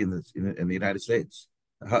largest city in the United States.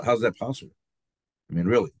 How's that possible? I mean,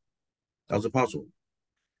 really, how's it possible?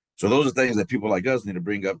 So those are things that people like us need to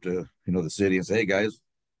bring up to the city and say, hey guys,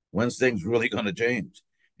 when's things really going to change?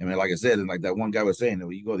 I mean, like I said, and like that one guy was saying,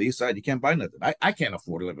 when you go to the east side, you can't buy nothing. I can't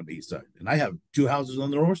afford to live on the east side, and I have 2 houses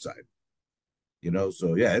on the north side.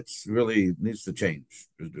 So yeah, it's really needs to change.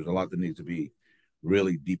 There's a lot that needs to be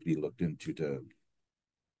really deeply looked into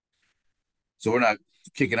so we're not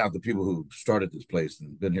kicking out the people who started this place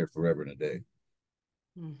and been here forever and a day.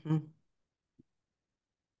 Mm-hmm.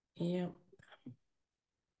 Yeah.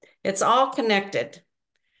 It's all connected.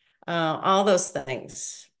 all those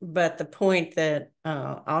things. But the point that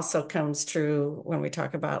also comes true when we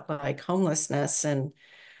talk about like homelessness and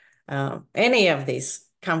any of these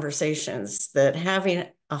conversations, that having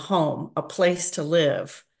a home, a place to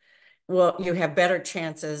live, well, you have better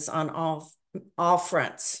chances on all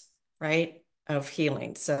fronts, right, of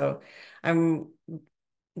healing. So I'm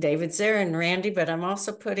David's there and Randy, but I'm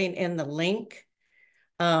also putting in the link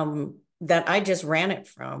that I just ran it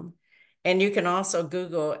from. And you can also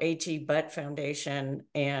Google H.E.B Foundation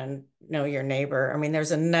and Know Your Neighbor. I mean,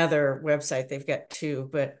 there's another website, they've got two,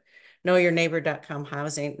 but knowyourneighbor.com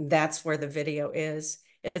housing, that's where the video is.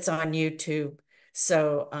 It's on YouTube.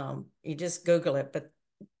 So you just Google it, but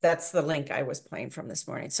that's the link I was playing from this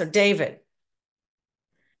morning. So David.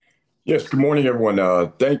 Yes, good morning, everyone.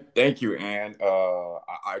 Thank you, Ann.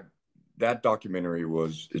 That documentary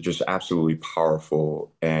was just absolutely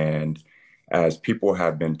powerful. And as people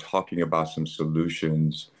have been talking about some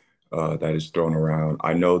solutions that is thrown around,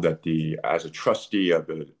 I know that as a trustee of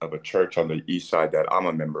a church on the east side that I'm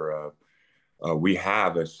a member of, we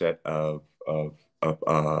have a set of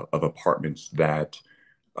apartments that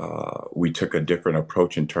we took a different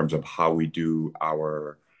approach in terms of how we do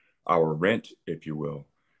our rent, if you will.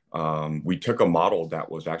 We took a model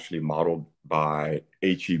that was actually modeled by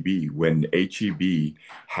H.E.B. When H.E.B.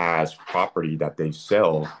 has property that they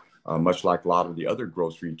sell, much like a lot of the other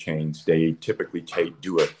grocery chains, they typically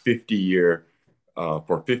do a 50-year.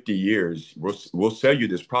 For 50 years, we'll sell you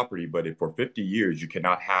this property, but if for 50 years you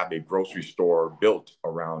cannot have a grocery store built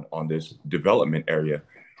around on this development area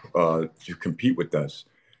to compete with us.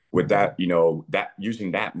 With that, that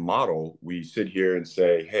using that model, we sit here and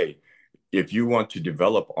say, hey, if you want to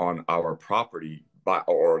develop on our property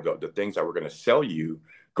or the things that we're going to sell you,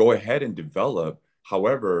 go ahead and develop.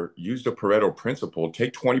 However, use the Pareto principle,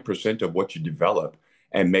 take 20% of what you develop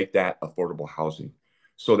and make that affordable housing,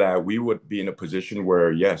 so that we would be in a position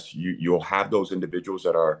where, yes, you'll have those individuals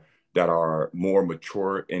that are more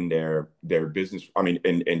mature in their business. I mean,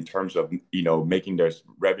 in terms of, making their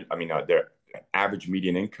revenue, their average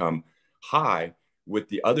median income high, with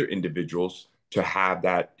the other individuals to have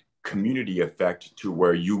that community effect to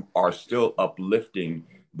where you are still uplifting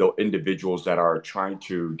the individuals that are trying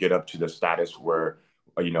to get up to the status where,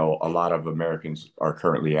 a lot of Americans are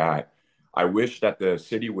currently at. I wish that the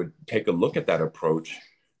city would take a look at that approach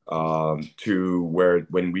to where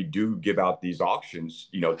when we do give out these auctions,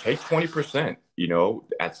 take 20%.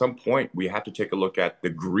 At some point we have to take a look at the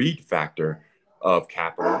greed factor of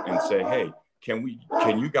capital and say, hey, can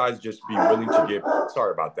you guys just be willing to give,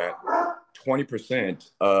 sorry about that,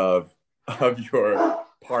 20% of your,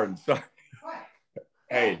 pardon, sorry.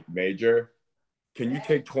 Hey, Major, can you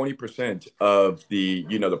take 20% of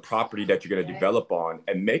the property that you're going to develop on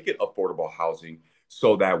and make it affordable housing,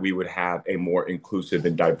 so that we would have a more inclusive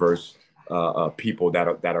and diverse people that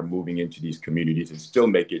are moving into these communities and still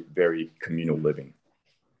make it very communal living.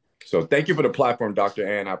 So thank you for the platform, Dr.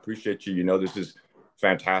 Ann. I appreciate you. This is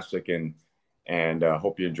fantastic, and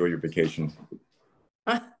hope you enjoy your vacation.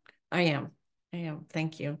 I am.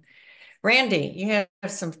 Thank you. Randy, you have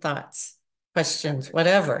some thoughts, questions,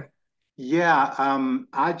 whatever. Yeah,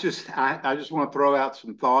 I just want to throw out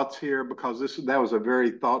some thoughts here, because that was a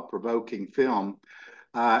very thought-provoking film.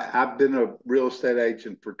 I've been a real estate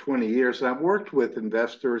agent for 20 years, and I've worked with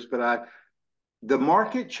investors, but the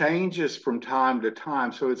market changes from time to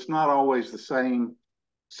time, so it's not always the same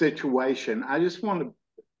situation. I just want to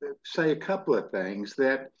say a couple of things.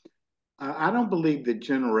 That I don't believe that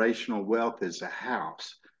generational wealth is a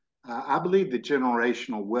house. I believe that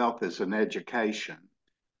generational wealth is an education.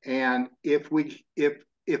 And if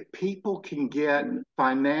people can get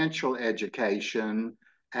financial education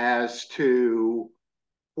as to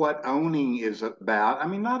what owning is about,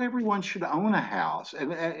 not everyone should own a house.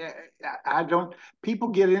 And people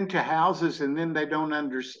get into houses and then they don't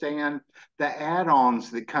understand the add-ons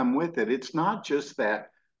that come with it. It's not just that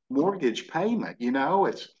mortgage payment,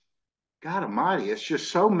 it's, God almighty, it's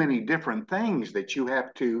just so many different things that you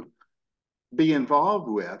have to be involved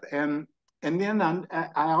with. And then I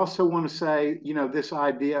also want to say, this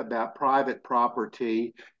idea about private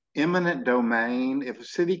property, eminent domain. If a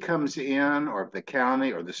city comes in, or if the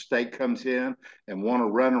county or the state comes in and want to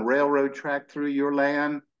run a railroad track through your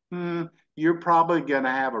land, you're probably going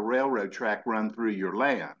to have a railroad track run through your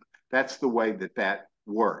land. That's the way that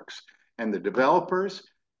works. And the developers,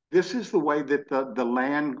 this is the way that the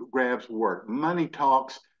land grabs work. Money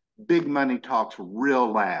talks, big money talks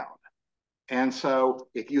real loud. And so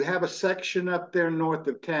if you have a section up there north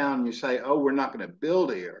of town, you say, oh, we're not going to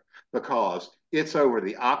build here because it's over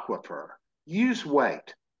the aquifer. You just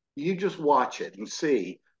wait. You just watch it and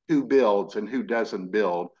see who builds and who doesn't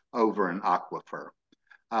build over an aquifer.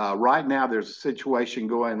 Right now, there's a situation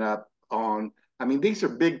going up on, I mean, these are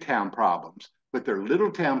big town problems, but they're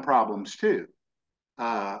little town problems too.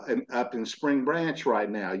 And up in Spring Branch right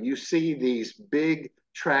now, you see these big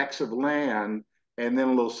tracts of land, and then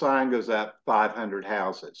a little sign goes up, 500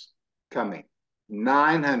 houses coming,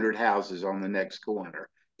 900 houses on the next corner.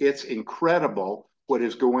 It's incredible what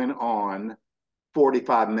is going on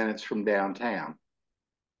 45 minutes from downtown.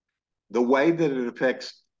 The way that it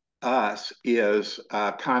affects us is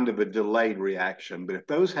kind of a delayed reaction. But if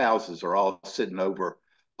those houses are all sitting over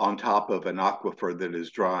on top of an aquifer that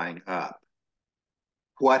is drying up,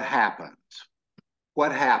 what happens?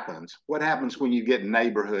 What happens? What happens when you get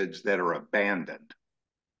neighborhoods that are abandoned?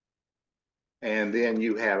 And then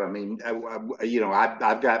you have, I mean, you know,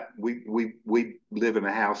 I've got, we live in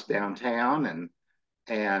a house downtown,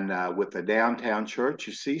 and with the downtown church,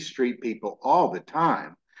 you see street people all the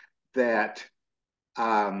time that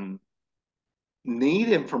need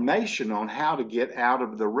information on how to get out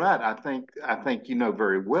of the rut. I think you know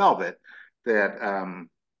very well that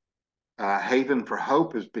Haven for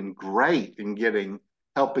Hope has been great in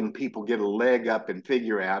helping people get a leg up and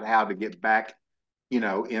figure out how to get back, you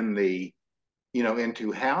know, into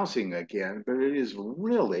housing again. But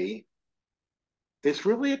it's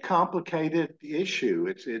really a complicated issue.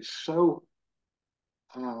 It's so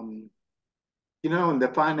you know, and the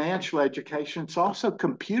financial education, it's also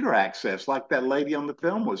computer access, like that lady on the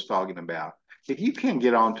film was talking about. If you can't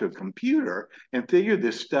get onto a computer and figure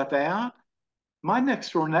this stuff out, my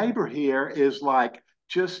next door neighbor here is like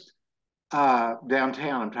just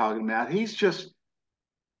downtown I'm talking about. He's just,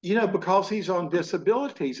 you know, because he's on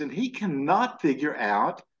disabilities and he cannot figure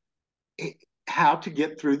out how to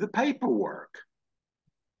get through the paperwork.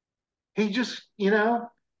 He just, you know,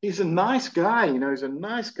 he's a nice guy, you know, he's a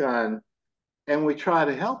nice guy. And we try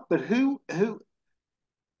to help, but who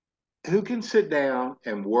can sit down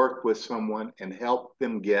and work with someone and help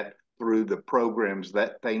them get through the programs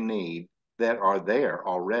that they need that are there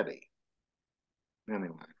already?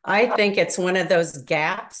 Anyway, I think it's one of those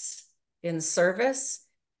gaps in service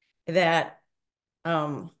that,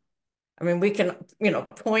 I mean, we can, you know,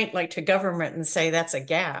 point like to government and say that's a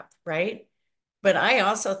gap, right? But I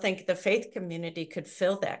also think the faith community could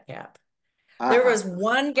fill that gap. There was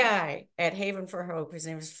one guy at Haven for Hope, his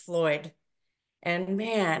name was Floyd. And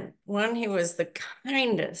man, he was the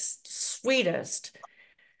kindest, sweetest.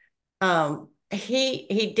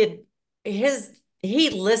 He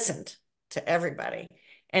listened to everybody.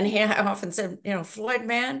 And he often said, you know, Floyd,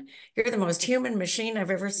 man, you're the most human machine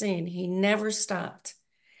I've ever seen. He never stopped.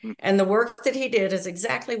 And the work that he did is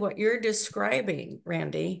exactly what you're describing,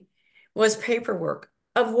 Randy, was paperwork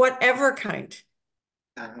of whatever kind.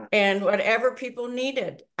 And whatever people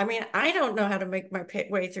needed. I mean, I don't know how to make my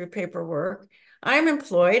way through paperwork. I'm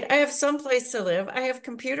employed. I have someplace to live. I have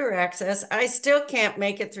computer access. I still can't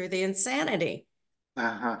make it through the insanity.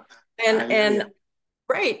 And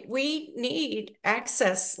right, we need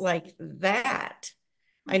access like that.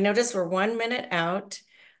 I notice we're 1 minute out.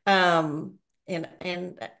 And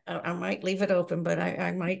I might leave it open, but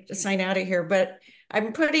I might sign out of here. But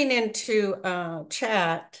I'm putting into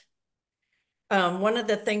chat one of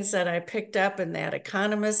the things that I picked up in that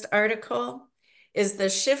Economist article is the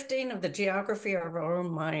shifting of the geography of our own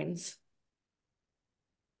minds.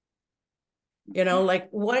 You know, like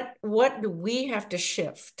what do we have to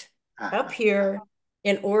shift up here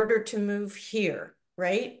in order to move here,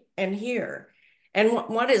 right? And here. And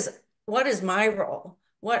what is my role?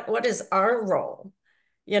 What is our role?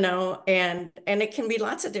 You know, and it can be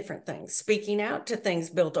lots of different things. Speaking out to things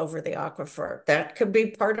built over the aquifer, that could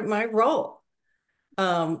be part of my role.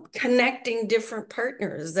 Connecting different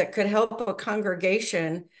partners that could help a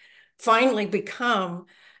congregation finally become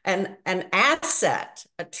an asset,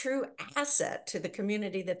 a true asset to the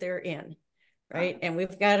community that they're in, right? And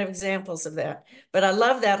we've got examples of that. But I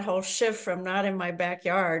love that whole shift from not in my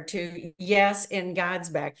backyard to yes, in God's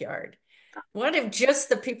backyard. What if just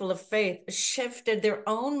the people of faith shifted their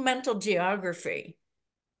own mental geography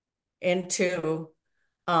into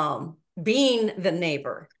being the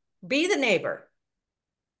neighbor? Be the neighbor,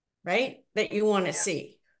 right? That you want to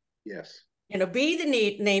see. Yes. You know, be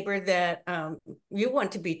the neighbor that you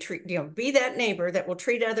want to be treated, you know, be that neighbor that will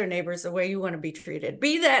treat other neighbors the way you want to be treated.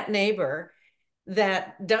 Be that neighbor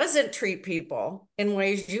that doesn't treat people in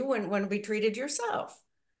ways you wouldn't want to be treated yourself.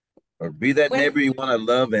 Or be that neighbor you want to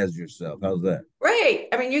love as yourself. How's that? Right.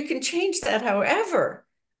 I mean, you can change that however,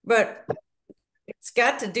 but we've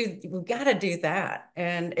got to do that.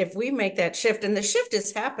 And if we make that shift, and the shift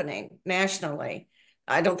is happening nationally,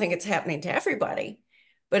 I don't think it's happening to everybody,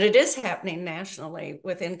 but it is happening nationally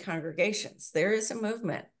within congregations. There is a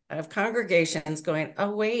movement. of congregations going,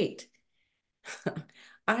 oh, wait,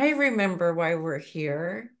 I remember why we're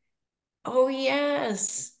here. Oh,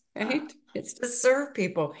 yes, right? It's to serve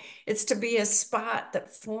people. It's to be a spot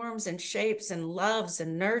that forms and shapes and loves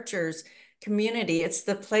and nurtures community. It's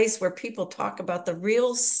the place where people talk about the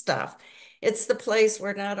real stuff. It's the place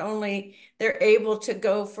where not only they're able to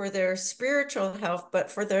go for their spiritual health, but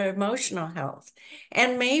for their emotional health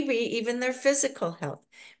and maybe even their physical health.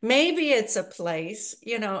 Maybe it's a place,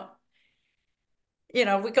 we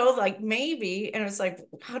go like maybe, and it's like,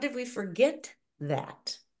 how did we forget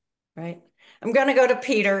that? Right. I'm going to go to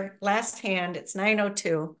Peter. Last hand. It's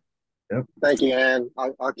 9:02. Yep. Thank you, Ann.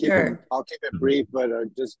 I'll keep Sure. it brief, but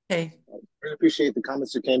just really appreciate the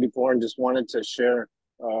comments that came before, and just wanted to share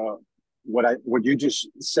what you just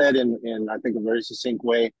said in I think a very succinct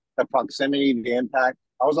way. The proximity, the impact.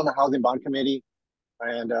 I was on the Housing Bond Committee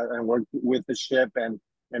and worked with the SHIP, and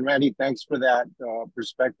Randy, thanks for that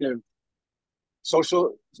perspective.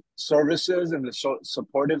 Social services and the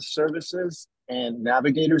supportive services and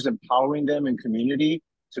navigators, empowering them in community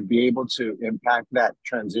to be able to impact that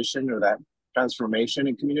transition or that transformation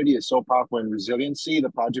in community is so powerful. And resiliency, the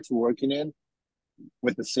projects we're working in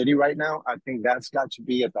with the city right now, I think that's got to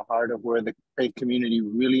be at the heart of where the faith community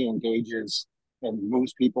really engages and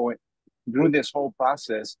moves people through this whole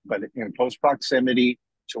process, but in close proximity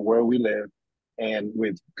to where we live and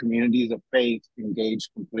with communities of faith engaged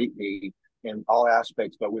completely in all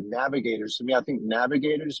aspects. But with navigators, to me, I think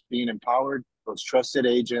navigators being empowered, those trusted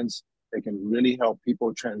agents, they can really help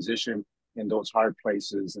people transition in those hard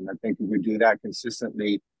places. And I think if we do that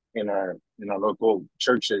consistently in our local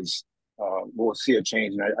churches, we'll see a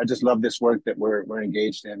change. And I just love this work that we're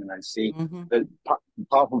engaged in. And I see the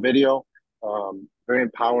powerful video, very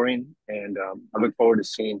empowering. And I look forward to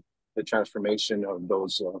seeing the transformation of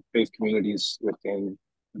those faith communities within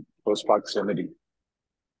close proximity.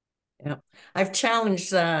 Yeah, I've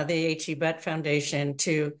challenged the H.E.B Foundation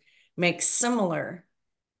to make similar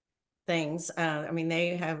things. I mean,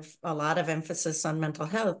 they have a lot of emphasis on mental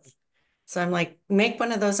health. So I'm like, make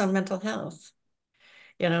one of those on mental health.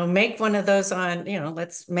 Make one of those on,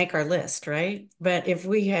 let's make our list, right? But if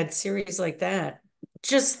we had series like that,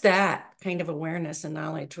 just that kind of awareness and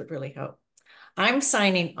knowledge would really help. I'm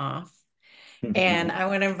signing off. And I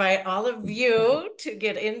want to invite all of you to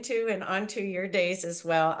get into and onto your days as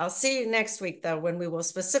well. I'll see you next week, though, when we will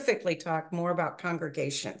specifically talk more about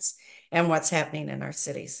congregations and what's happening in our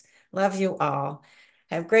cities. Love you all.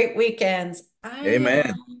 Have great weekends.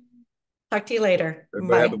 Amen. Talk to you later.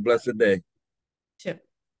 Everybody have a blessed day.